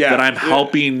mother that I'm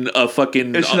helping a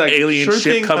fucking like, alien sure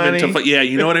ship thing, come honey. into yeah,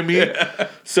 you know what I mean."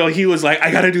 So he was like,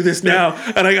 "I gotta do this now,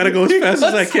 and I gotta go as fast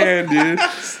as I can, dude."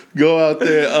 Go out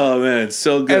there. Oh man,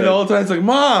 so good. And the whole time it's like,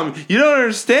 "Mom, you don't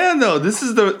understand though. This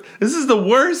is the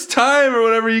worst time or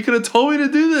whatever. You could have told me to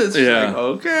do this." She's like,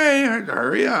 okay,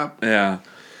 hurry up. Yeah.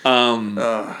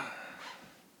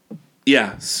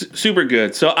 Yeah, super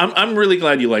good. So I'm really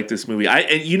glad you like this movie.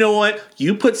 And you know what?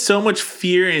 You put so much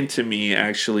fear into me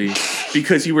actually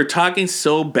because you were talking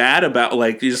so bad about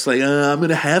like you're just like I'm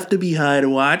gonna have to be high to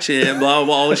watch it and blah blah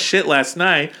blah all this shit last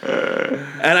night.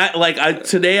 And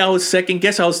today I was second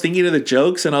guess. I was thinking of the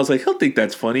jokes and I was like, he'll think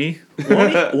that's funny.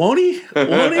 Won't he?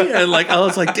 And like I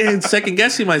was like, damn, second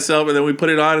guessing myself. And then we put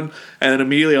it on and then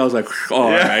immediately I was like, all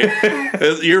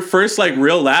right. Your first like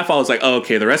real laugh, I was like, oh,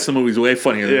 okay, the rest of the movie's way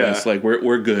funnier than this. Like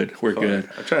we're good. We're good.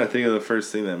 I'm trying to think of the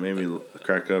first thing that made me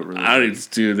crack up. Really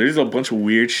dude, there's a bunch of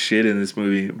weird shit in this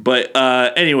movie. But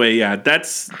anyway, yeah,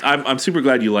 I'm super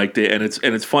glad you liked it, and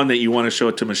it's fun that you want to show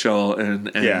it to Michelle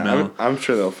and Mel. I'm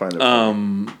sure they'll find it.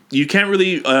 You can't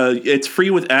really. It's free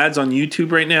with ads on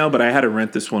YouTube right now, but I had to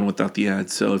rent this one without the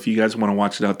ads. So if you guys want to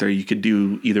watch it out there, you could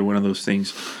do either one of those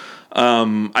things.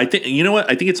 I think you know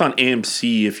what? I think it's on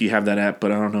AMC if you have that app,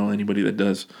 but I don't know anybody that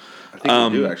does. I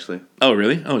think they do actually. Oh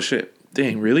really? Oh shit!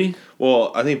 Dang, really?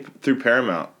 Well, I think through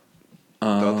Paramount.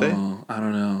 Don't they? I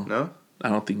don't know. No? I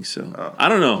don't think so. Oh. I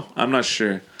don't know. I'm not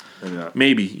sure. Yeah.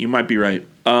 Maybe. You might be right.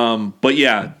 But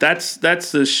yeah, that's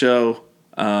the show.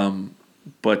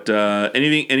 But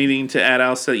anything to add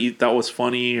else that you thought was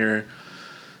funny or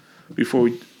before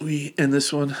we end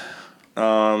this one?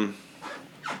 No,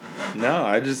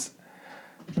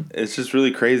 it's just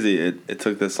really crazy. It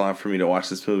took this long for me to watch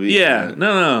this movie. Yeah,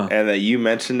 no. And that you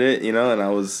mentioned it, and I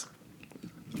was,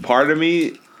 part of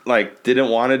me, like, didn't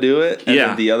want to do it. And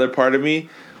then the other part of me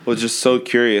was just so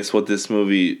curious what this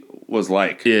movie was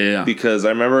like. Yeah. Because I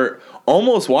remember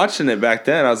almost watching it back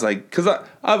then. I was like, because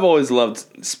I've always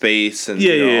loved space and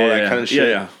all that kind of shit.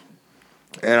 Yeah.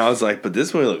 And I was like, but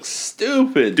this movie looks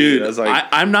stupid, dude. I was like,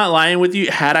 I'm not lying with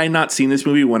you. Had I not seen this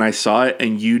movie when I saw it,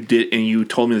 and you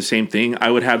told me the same thing,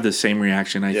 I would have the same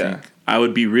reaction. I think I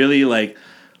would be really like,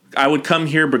 I would come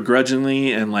here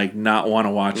begrudgingly and like not want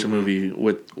to watch a movie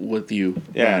with you.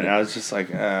 Yeah, and I was just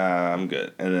like, I'm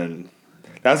good. And then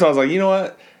that's why I was like, you know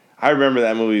what? I remember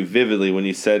that movie vividly when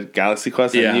you said Galaxy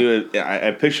Quest. Yeah.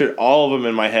 I pictured all of them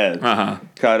in my head. Cause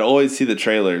I'd always see the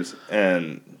trailers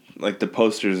and like the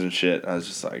posters and shit. I was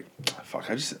just like, fuck,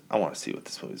 I want to see what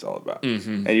this movie's all about.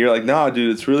 Mm-hmm. And you're like, nah,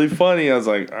 dude, it's really funny. I was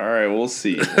like, all right, we'll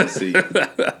see. And this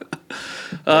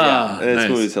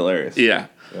movie's hilarious. Yeah.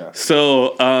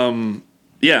 So,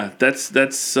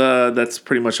 that's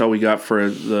pretty much all we got for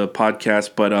the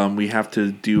podcast. But we have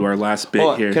to do our last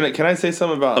bit here. Can I say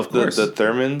something about the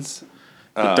Thermians?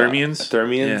 The Thermians?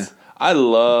 Yeah. I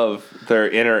love their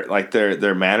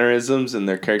their mannerisms and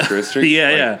their characteristics.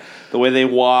 The way they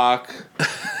walk,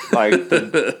 like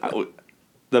the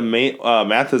main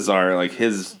Mathazar, like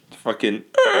his fucking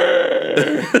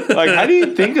like, how do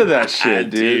you think of that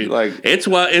shit, dude? Like, it's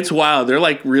wild. They're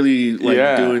like really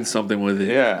like doing something with it.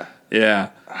 Yeah.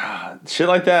 Shit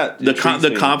like that.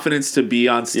 The confidence to be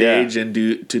on stage and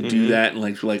do that and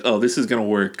like oh, this is gonna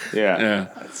work. Yeah.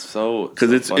 It's so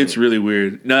because it's really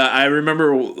weird. No, I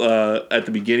remember at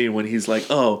the beginning when he's like,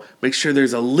 oh, make sure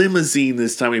there's a limousine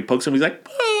this time. He pokes him. He's like,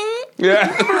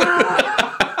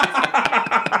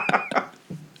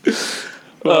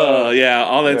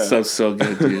 all that stuff's so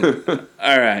good, dude.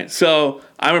 All right, so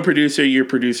I'm a producer, you're a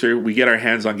producer. We get our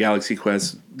hands on Galaxy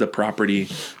Quest, the property.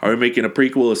 Are we making a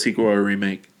prequel, a sequel, or a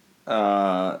remake?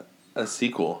 A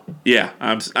sequel. Yeah,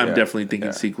 I'm definitely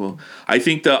thinking sequel. I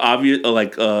think the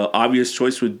obvious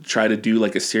choice would try to do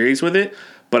like a series with it.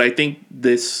 But I think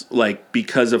this, like,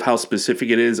 because of how specific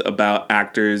it is about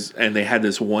actors, and they had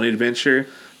this one adventure,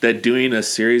 that doing a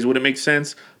series wouldn't make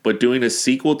sense. But doing a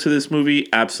sequel to this movie,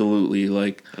 absolutely.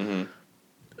 Like,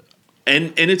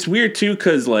 And it's weird too,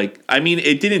 because like I mean,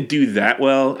 it didn't do that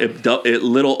well. It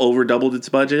little over doubled its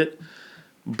budget,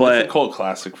 but it's a cult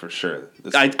classic for sure.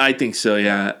 I think so,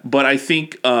 yeah. But I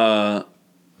think that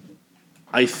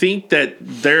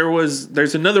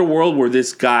there's another world where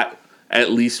this got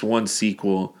at least one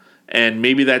sequel, and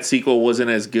maybe that sequel wasn't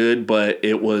as good, but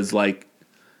it was like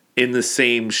in the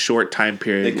same short time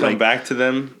period. They come back to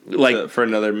them for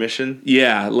another mission.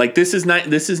 Yeah, like this is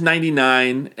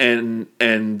 99,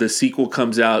 and the sequel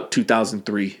comes out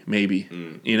 2003, maybe.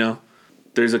 You know,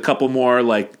 there's a couple more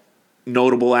like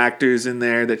notable actors in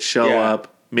there that show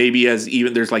up. Maybe as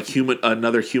even there's like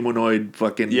another humanoid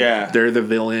fucking they're the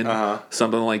villain,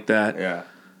 something like that. Yeah,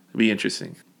 it'd be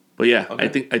interesting. But yeah,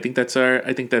 okay. I think that's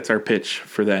our pitch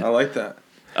for that. I like that.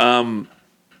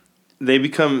 They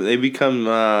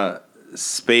become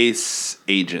space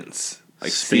agents,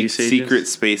 like secret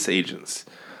space agents,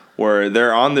 where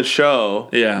they're on the show.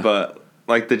 Yeah, but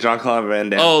like the Jean-Claude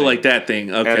Van Damme. Oh, thing. Like that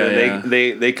thing. Okay, and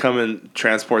then they come and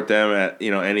transport them at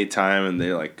any time, and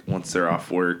they like once they're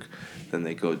off work, then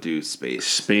they go do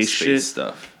space shit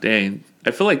stuff. Dang,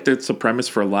 I feel like that's the premise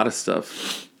for a lot of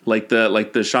stuff, like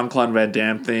the Jean-Claude Van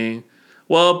Damme thing.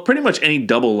 Well, pretty much any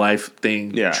Double Life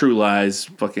thing, True Lies,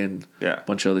 fucking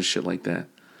bunch of other shit like that.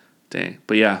 Dang.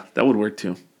 But yeah, that would work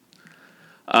too.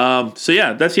 So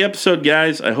yeah, that's the episode,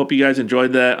 guys. I hope you guys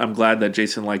enjoyed that. I'm glad that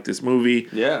Jason liked this movie.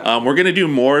 Yeah. We're going to do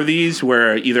more of these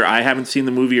where either I haven't seen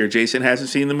the movie or Jason hasn't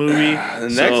seen the movie.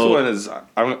 The next one is, I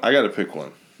got to pick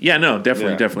one. Yeah, no,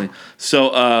 definitely.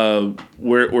 So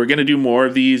we're gonna do more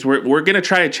of these. We're gonna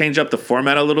try to change up the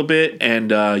format a little bit,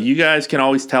 and you guys can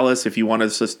always tell us if you want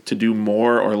us to do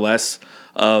more or less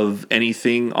of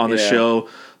anything on the show.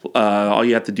 All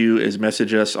you have to do is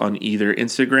message us on either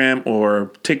Instagram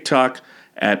or TikTok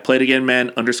at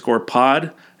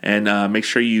PlayItAgainMan_pod, and make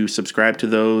sure you subscribe to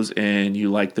those and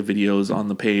you like the videos on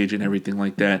the page and everything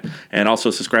like that. And also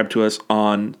subscribe to us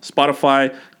on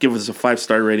Spotify. Give us a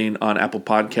 5-star rating on Apple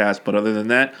Podcasts. But other than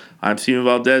that, I'm Steven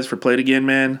Valdez for Play It Again,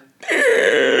 Man.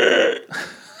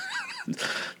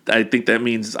 I think that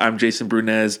means I'm Jason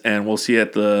Brunez, and we'll see you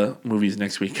at the movies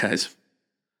next week, guys.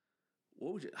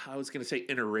 I was going to say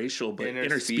interracial, but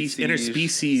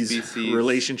interspecies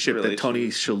relationship that Tony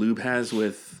Shalhoub has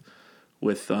with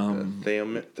Thurman?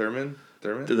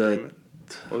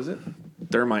 What was it?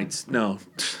 Thermites. No.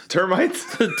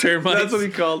 Termites? Termites. That's what he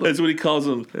called them. That's what he calls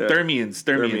them. Yeah.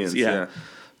 Thermians. Yeah.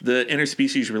 The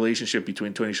interspecies relationship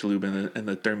between Tony Shalhoub and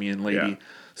the Thermian lady. Yeah.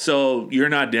 So you're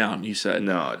not down, you said.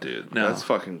 No, dude. No. That's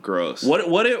fucking gross.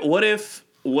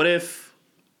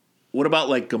 What about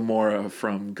like Gamora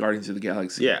from Guardians of the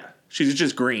Galaxy? Yeah. She's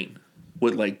just green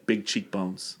with like big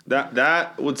cheekbones.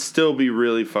 That would still be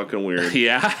really fucking weird.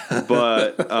 Yeah.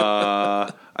 But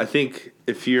I think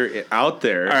if you're out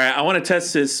there, all right, I want to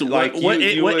test this. Like what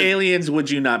aliens would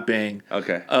you not bang?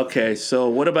 Okay. So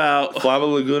what about Flava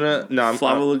Laguna? No,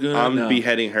 Laguna. I'm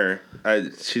beheading her.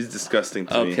 She's disgusting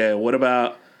to me. Okay. What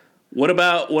about one of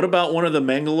the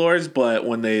Mangalores? But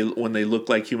when they look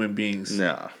like human beings?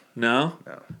 No.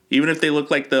 Even if they look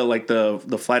like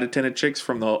the flight attendant chicks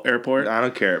from the airport? I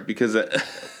don't care, because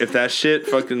if that shit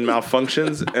fucking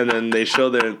malfunctions and then they show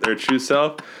their true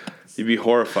self, you'd be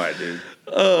horrified, dude.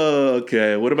 Oh,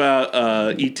 okay. What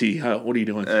about E.T.? What are you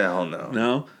doing? Hell no.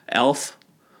 No? Elf?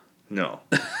 No.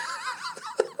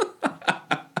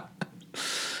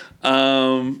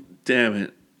 Damn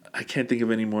it. I can't think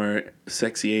of any more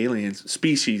sexy aliens.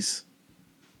 Species.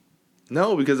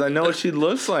 No, because I know what she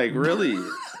looks like, really.